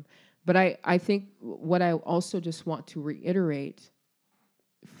 But I think what I also just want to reiterate,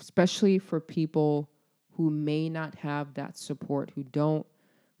 especially for people who may not have that support,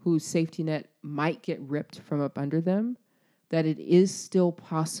 whose safety net might get ripped from up under them, that it is still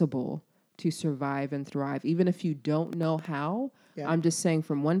possible to survive and thrive, even if you don't know how. Yeah. I'm just saying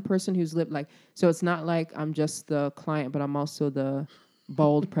from one person who's lived so it's not like I'm just the client, but I'm also the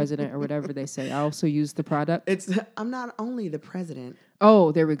bald president or whatever they say. I also use the product. I'm not only the president.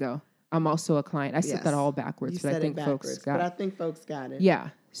 Oh, there we go. I'm also a client. I said that all backwards, but I think folks got it. But I think folks got it. Yeah.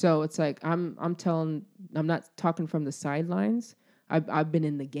 So it's like I'm not talking from the sidelines. I've been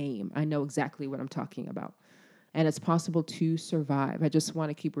in the game. I know exactly what I'm talking about. And it's possible to survive. I just want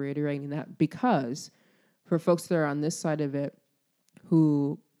to keep reiterating that because for folks that are on this side of it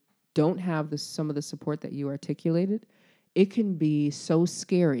who don't have some of the support that you articulated, it can be so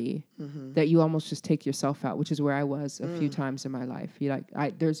scary that you almost just take yourself out, which is where I was a few times in my life. You're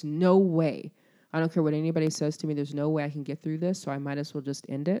like, there's no way. I don't care what anybody says to me. There's no way I can get through this, so I might as well just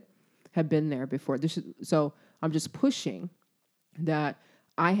end it. Have been there before. So I'm just pushing that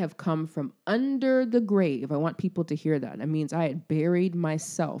I have come from under the grave. I want people to hear that. That means I had buried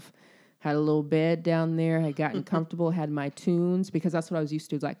myself, had a little bed down there, had gotten comfortable, had my tunes, because that's what I was used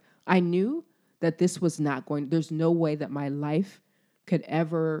to. It's like, I knew that this was not there's no way that my life could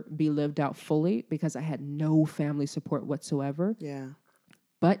ever be lived out fully because I had no family support whatsoever. Yeah.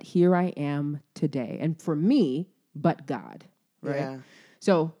 But here I am today. And for me, but God, right? Yeah.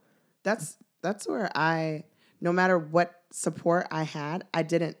 So that's where no matter what support I had, I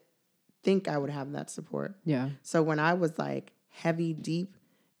didn't think I would have that support. Yeah. So when I was like heavy deep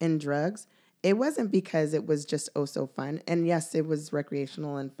in drugs, it wasn't because it was just so fun. And yes, it was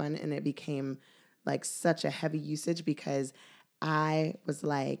recreational and fun, and it became like such a heavy usage because I was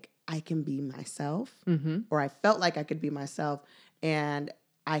like, I can be myself, or I felt like I could be myself, and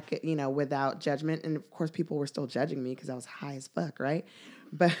I could, without judgment. And of course, people were still judging me because I was high as fuck, right?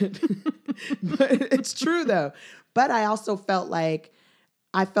 But it's true though. But I also felt like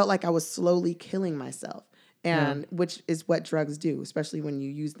I was slowly killing myself. And which is what drugs do, especially when you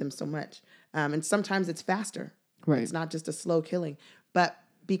use them so much. And sometimes it's faster. Right. It's not just a slow killing. But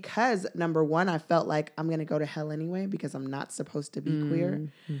because, number one, I felt like I'm going to go to hell anyway because I'm not supposed to be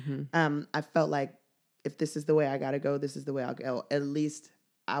queer. I felt like if this is the way I got to go, this is the way I'll go. At least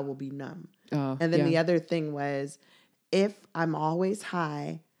I will be numb. And then the other thing was, if I'm always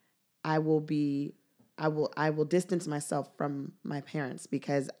high, I will distance myself from my parents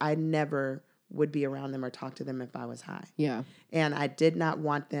because I never would be around them or talk to them if I was high. Yeah. And I did not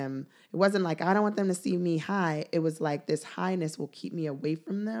want them. It wasn't like, I don't want them to see me high. It was like this highness will keep me away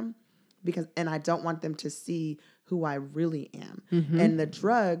from them and I don't want them to see who I really am. And the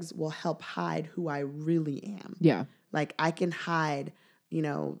drugs will help hide who I really am. Yeah. Like I can hide,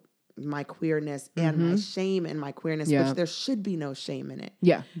 my queerness and my shame and my queerness, which there should be no shame in it.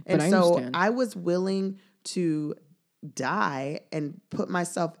 Yeah. And so I was willing to die and put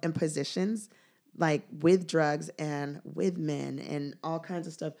myself in positions like with drugs and with men and all kinds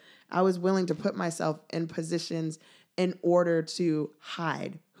of stuff. I was willing to put myself in positions in order to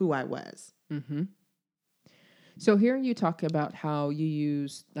hide who I was. So hearing you talk about how you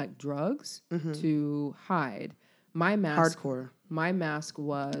use like drugs to hide, my mask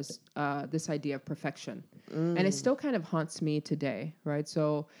was this idea of perfection. And it still kind of haunts me today, right?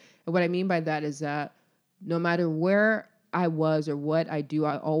 So what I mean by that is that no matter where I was or what I do,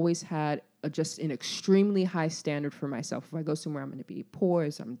 I always had just an extremely high standard for myself. If I go somewhere, I'm going to be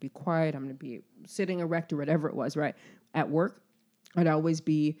poised, I'm going to be quiet, I'm going to be sitting erect or whatever it was, right? At work, I'd always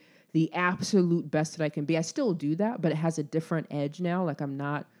be the absolute best that I can be. I still do that, but it has a different edge now. Like I'm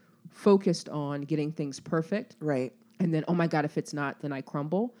not focused on getting things perfect. Right. And then, oh my God, if it's not, then I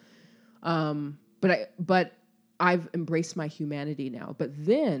crumble. But I've embraced my humanity now. But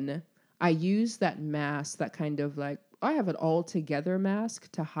then I use that mask, that kind of like, I have it all together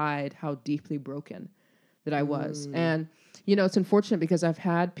mask to hide how deeply broken that I was. And, it's unfortunate because I've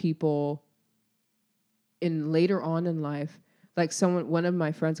had people later on in life, like one of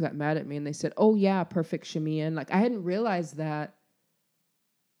my friends got mad at me and they said, oh yeah, perfect Shamian. Like I hadn't realized that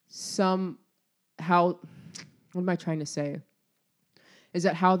what am I trying to say? is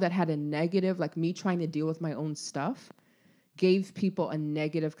that how that had a negative, like me trying to deal with my own stuff, gave people a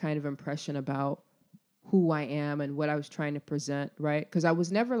negative kind of impression about who I am and what I was trying to present, right? Because I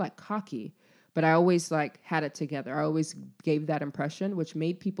was never like cocky, but I always like had it together. I always gave that impression, which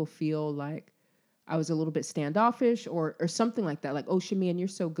made people feel like I was a little bit standoffish or something like that, like, oh, Shamian, you're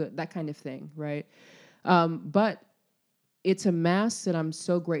so good, that kind of thing, right? But it's a mask that I'm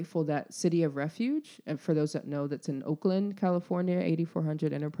so grateful that City of Refuge, and for those that know, that's in Oakland, California,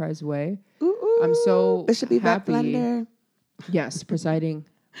 8400 Enterprise Way. I'm so Bishop Yvette happy. Blender. Yes, presiding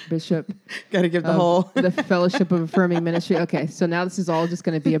bishop. Got to give the whole. The Fellowship of Affirming Ministry. Okay, so now this is all just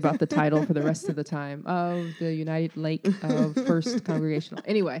going to be about the title for the rest of the time of the United Lake of First Congregational.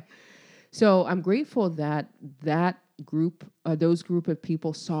 Anyway, so I'm grateful that group, those group of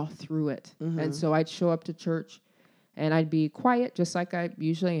people saw through it. And so I'd show up to church and I'd be quiet, just like I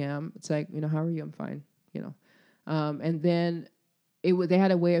usually am. It's like, how are you? I'm fine, And then they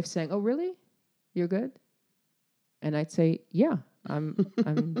had a way of saying, oh, really? You're good? And I'd say, yeah, I'm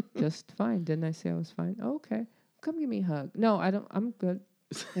just fine. Didn't I say I was fine? Oh, okay. Come give me a hug. No, I don't. I'm good.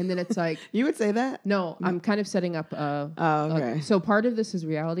 And then it's like, you would say that? No, I'm kind of setting up. Okay. So part of this is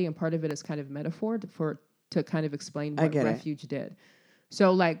reality, and part of it is kind of metaphor to kind of explain what Refuge did.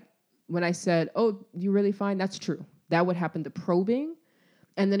 So like when I said, "Oh, you really fine?" That's true. That would happen. The probing,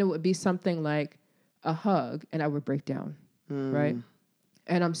 and then it would be something like a hug, and I would break down, right?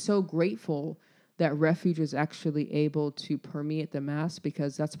 And I'm so grateful that Refuge was actually able to permeate the mass,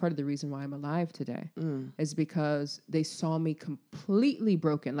 because that's part of the reason why I'm alive today, is because they saw me completely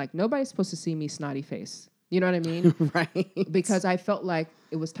broken. Like nobody's supposed to see me snotty face. You know what I mean? Right. Because I felt like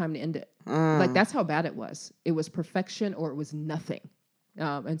it was time to end it. Like that's how bad it was. It was perfection or it was nothing.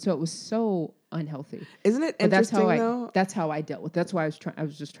 And so it was so unhealthy. Isn't it interesting though? That's how I dealt with. That's why I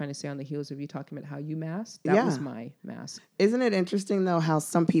was just trying to say on the heels of you talking about how you masked. That was my mask. Isn't it interesting though how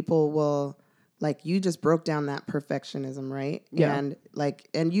some people will, like you just broke down that perfectionism, right? Yeah.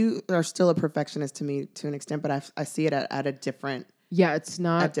 And you are still a perfectionist to me to an extent, but I see it at a different. Yeah, it's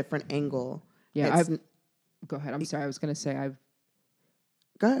not a different angle. Yeah, go ahead. I'm sorry. I was going to say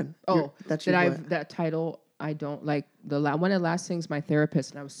Go ahead. Oh, that title. I don't like one of the last things my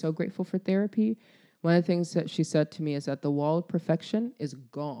therapist, and I was so grateful for therapy. One of the things that she said to me is that the wall of perfection is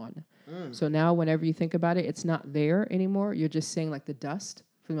gone. So now whenever you think about it, it's not there anymore. You're just saying like the dust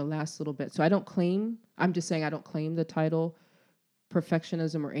from the last little bit. So I'm just saying I don't claim the title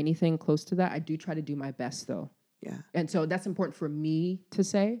perfectionism or anything close to that. I do try to do my best though. Yeah. And so that's important for me to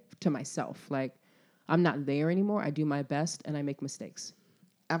say to myself. Like, I'm not there anymore. I do my best and I make mistakes.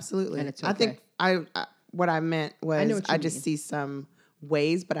 Absolutely. And it's okay. I think what I meant was I just see some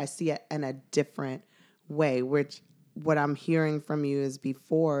ways, but I see it in a different way, which what I'm hearing from you is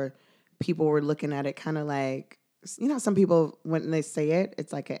before people were looking at it kind of like, some people, when they say it,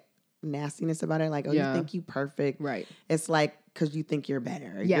 it's like a nastiness about it. Like, oh, you think you perfect. Right. It's like, because you think you're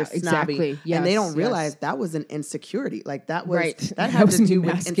better. Yeah, you're snobby. exactly. Yes, and they don't realize that was an insecurity. Like that was, right. that had to do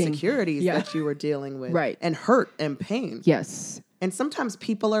with masking. insecurities that you were dealing with. Right. And hurt and pain. Yes. And sometimes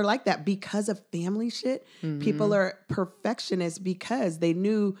people are like that because of family shit. People are perfectionists because they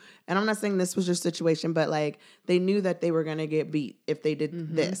knew, and I'm not saying this was your situation, but like they knew that they were going to get beat if they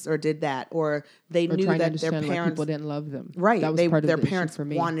did this or did that, or they knew that their parents people didn't love them. Right. That was part of their the parents issue for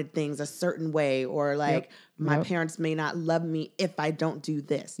me. wanted things a certain way, or like my parents may not love me if I don't do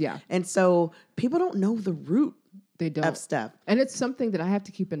this. Yeah. And so people don't know the root They don't. of stuff. And it's something that I have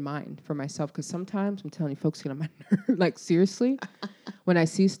to keep in mind for myself, because sometimes I'm telling you, folks get on my nerves. Like, seriously, when I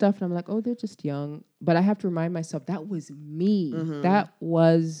see stuff and I'm like, oh, they're just young. But I have to remind myself, that was me. That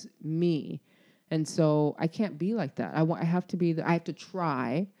was me. And so I can't be like that. I have to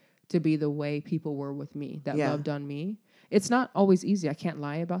try to be the way people were with me, that loved on me. It's not always easy. I can't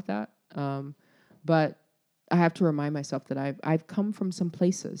lie about that. But I have to remind myself that I've come from some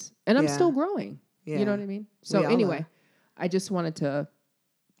places and I'm still growing. Yeah. You know what I mean? So anyway, I just wanted to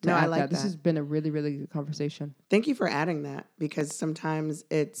add that. This has been a really, really good conversation. Thank you for adding that, because sometimes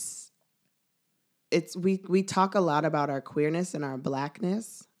we talk a lot about our queerness and our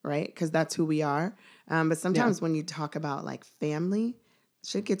blackness, right? Because that's who we are. But sometimes when you talk about like family,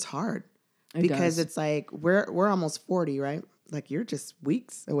 shit gets hard because it's like we're almost 40, right? Like you're just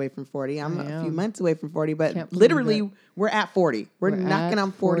weeks away from 40. I'm a few months away from 40, but literally we're at 40. We're knocking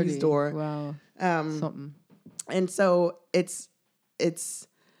on 40's door. Wow. Something. And so it's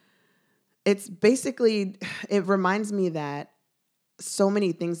basically, it reminds me that so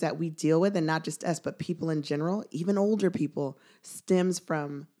many things that we deal with, and not just us, but people in general, even older people, stems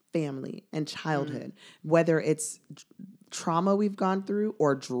from family and childhood, whether it's trauma we've gone through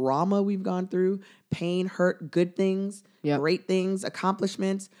or drama we've gone through, pain, hurt, good things, great things,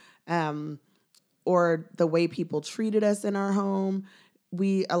 accomplishments, or the way people treated us in our home.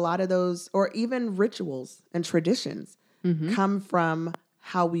 A lot of those, or even rituals and traditions, come from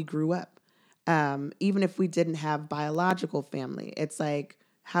how we grew up. Even if we didn't have biological family, it's like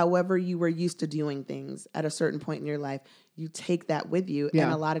however you were used to doing things at a certain point in your life, you take that with you. Yeah.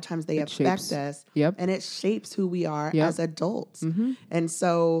 And a lot of times they affect us. Yep. And it shapes who we are as adults. And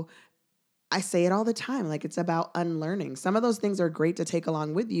so I say it all the time, like it's about unlearning. Some of those things are great to take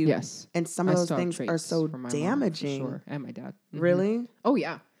along with you. Yes. And some of those things are so damaging. Mom, for sure. And my dad. Really? Oh,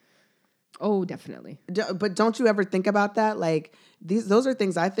 yeah. Oh, definitely. But don't you ever think about that? Like those are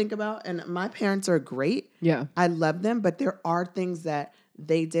things I think about. And my parents are great. Yeah. I love them, but there are things that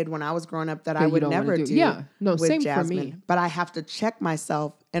they did when I was growing up that I would never do. Yeah. No, with same Jasmine. for me. But I have to check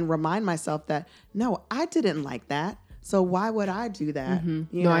myself and remind myself that, no, I didn't like that. So why would I do that? You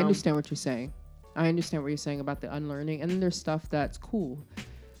know? I understand what you're saying. I understand what you're saying about the unlearning. And then there's stuff that's cool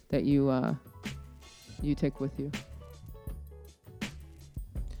that you take with you.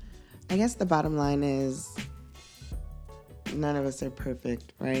 I guess the bottom line is none of us are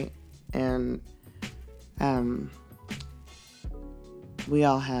perfect, right? And we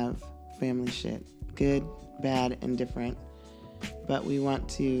all have family shit, good, bad, and different. But we want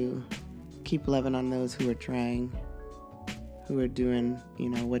to keep loving on those who are trying, who are doing,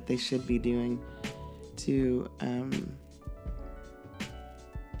 what they should be doing to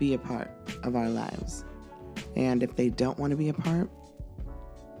be a part of our lives. And if they don't want to be a part,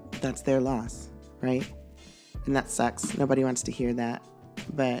 that's their loss, right? And that sucks. Nobody wants to hear that,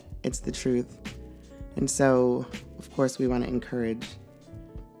 but it's the truth. And so, of course, we want to encourage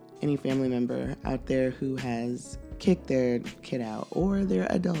any family member out there who has kicked their kid out or their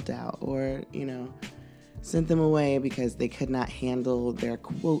adult out or, sent them away because they could not handle their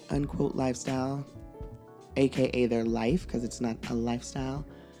quote unquote lifestyle, aka their life, because it's not a lifestyle,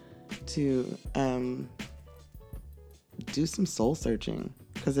 to do some soul searching,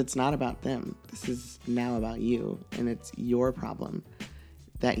 because it's not about them. This is now about you, and it's your problem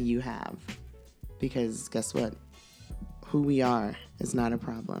that you have. Because guess what? Who we are is not a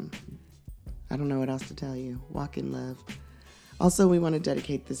problem. I don't know what else to tell you. Walk in love. Also, we want to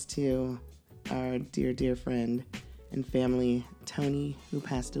dedicate this to our dear, dear friend and family, Tony, who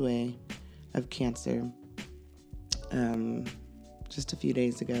passed away of cancer just a few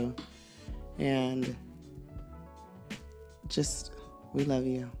days ago. And we love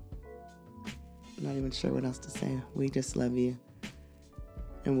you. I'm not even sure what else to say. We just love you.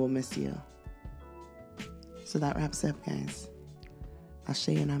 And we'll miss you. So that wraps up, guys. Ashe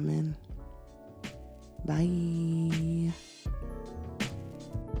and Amen. Bye.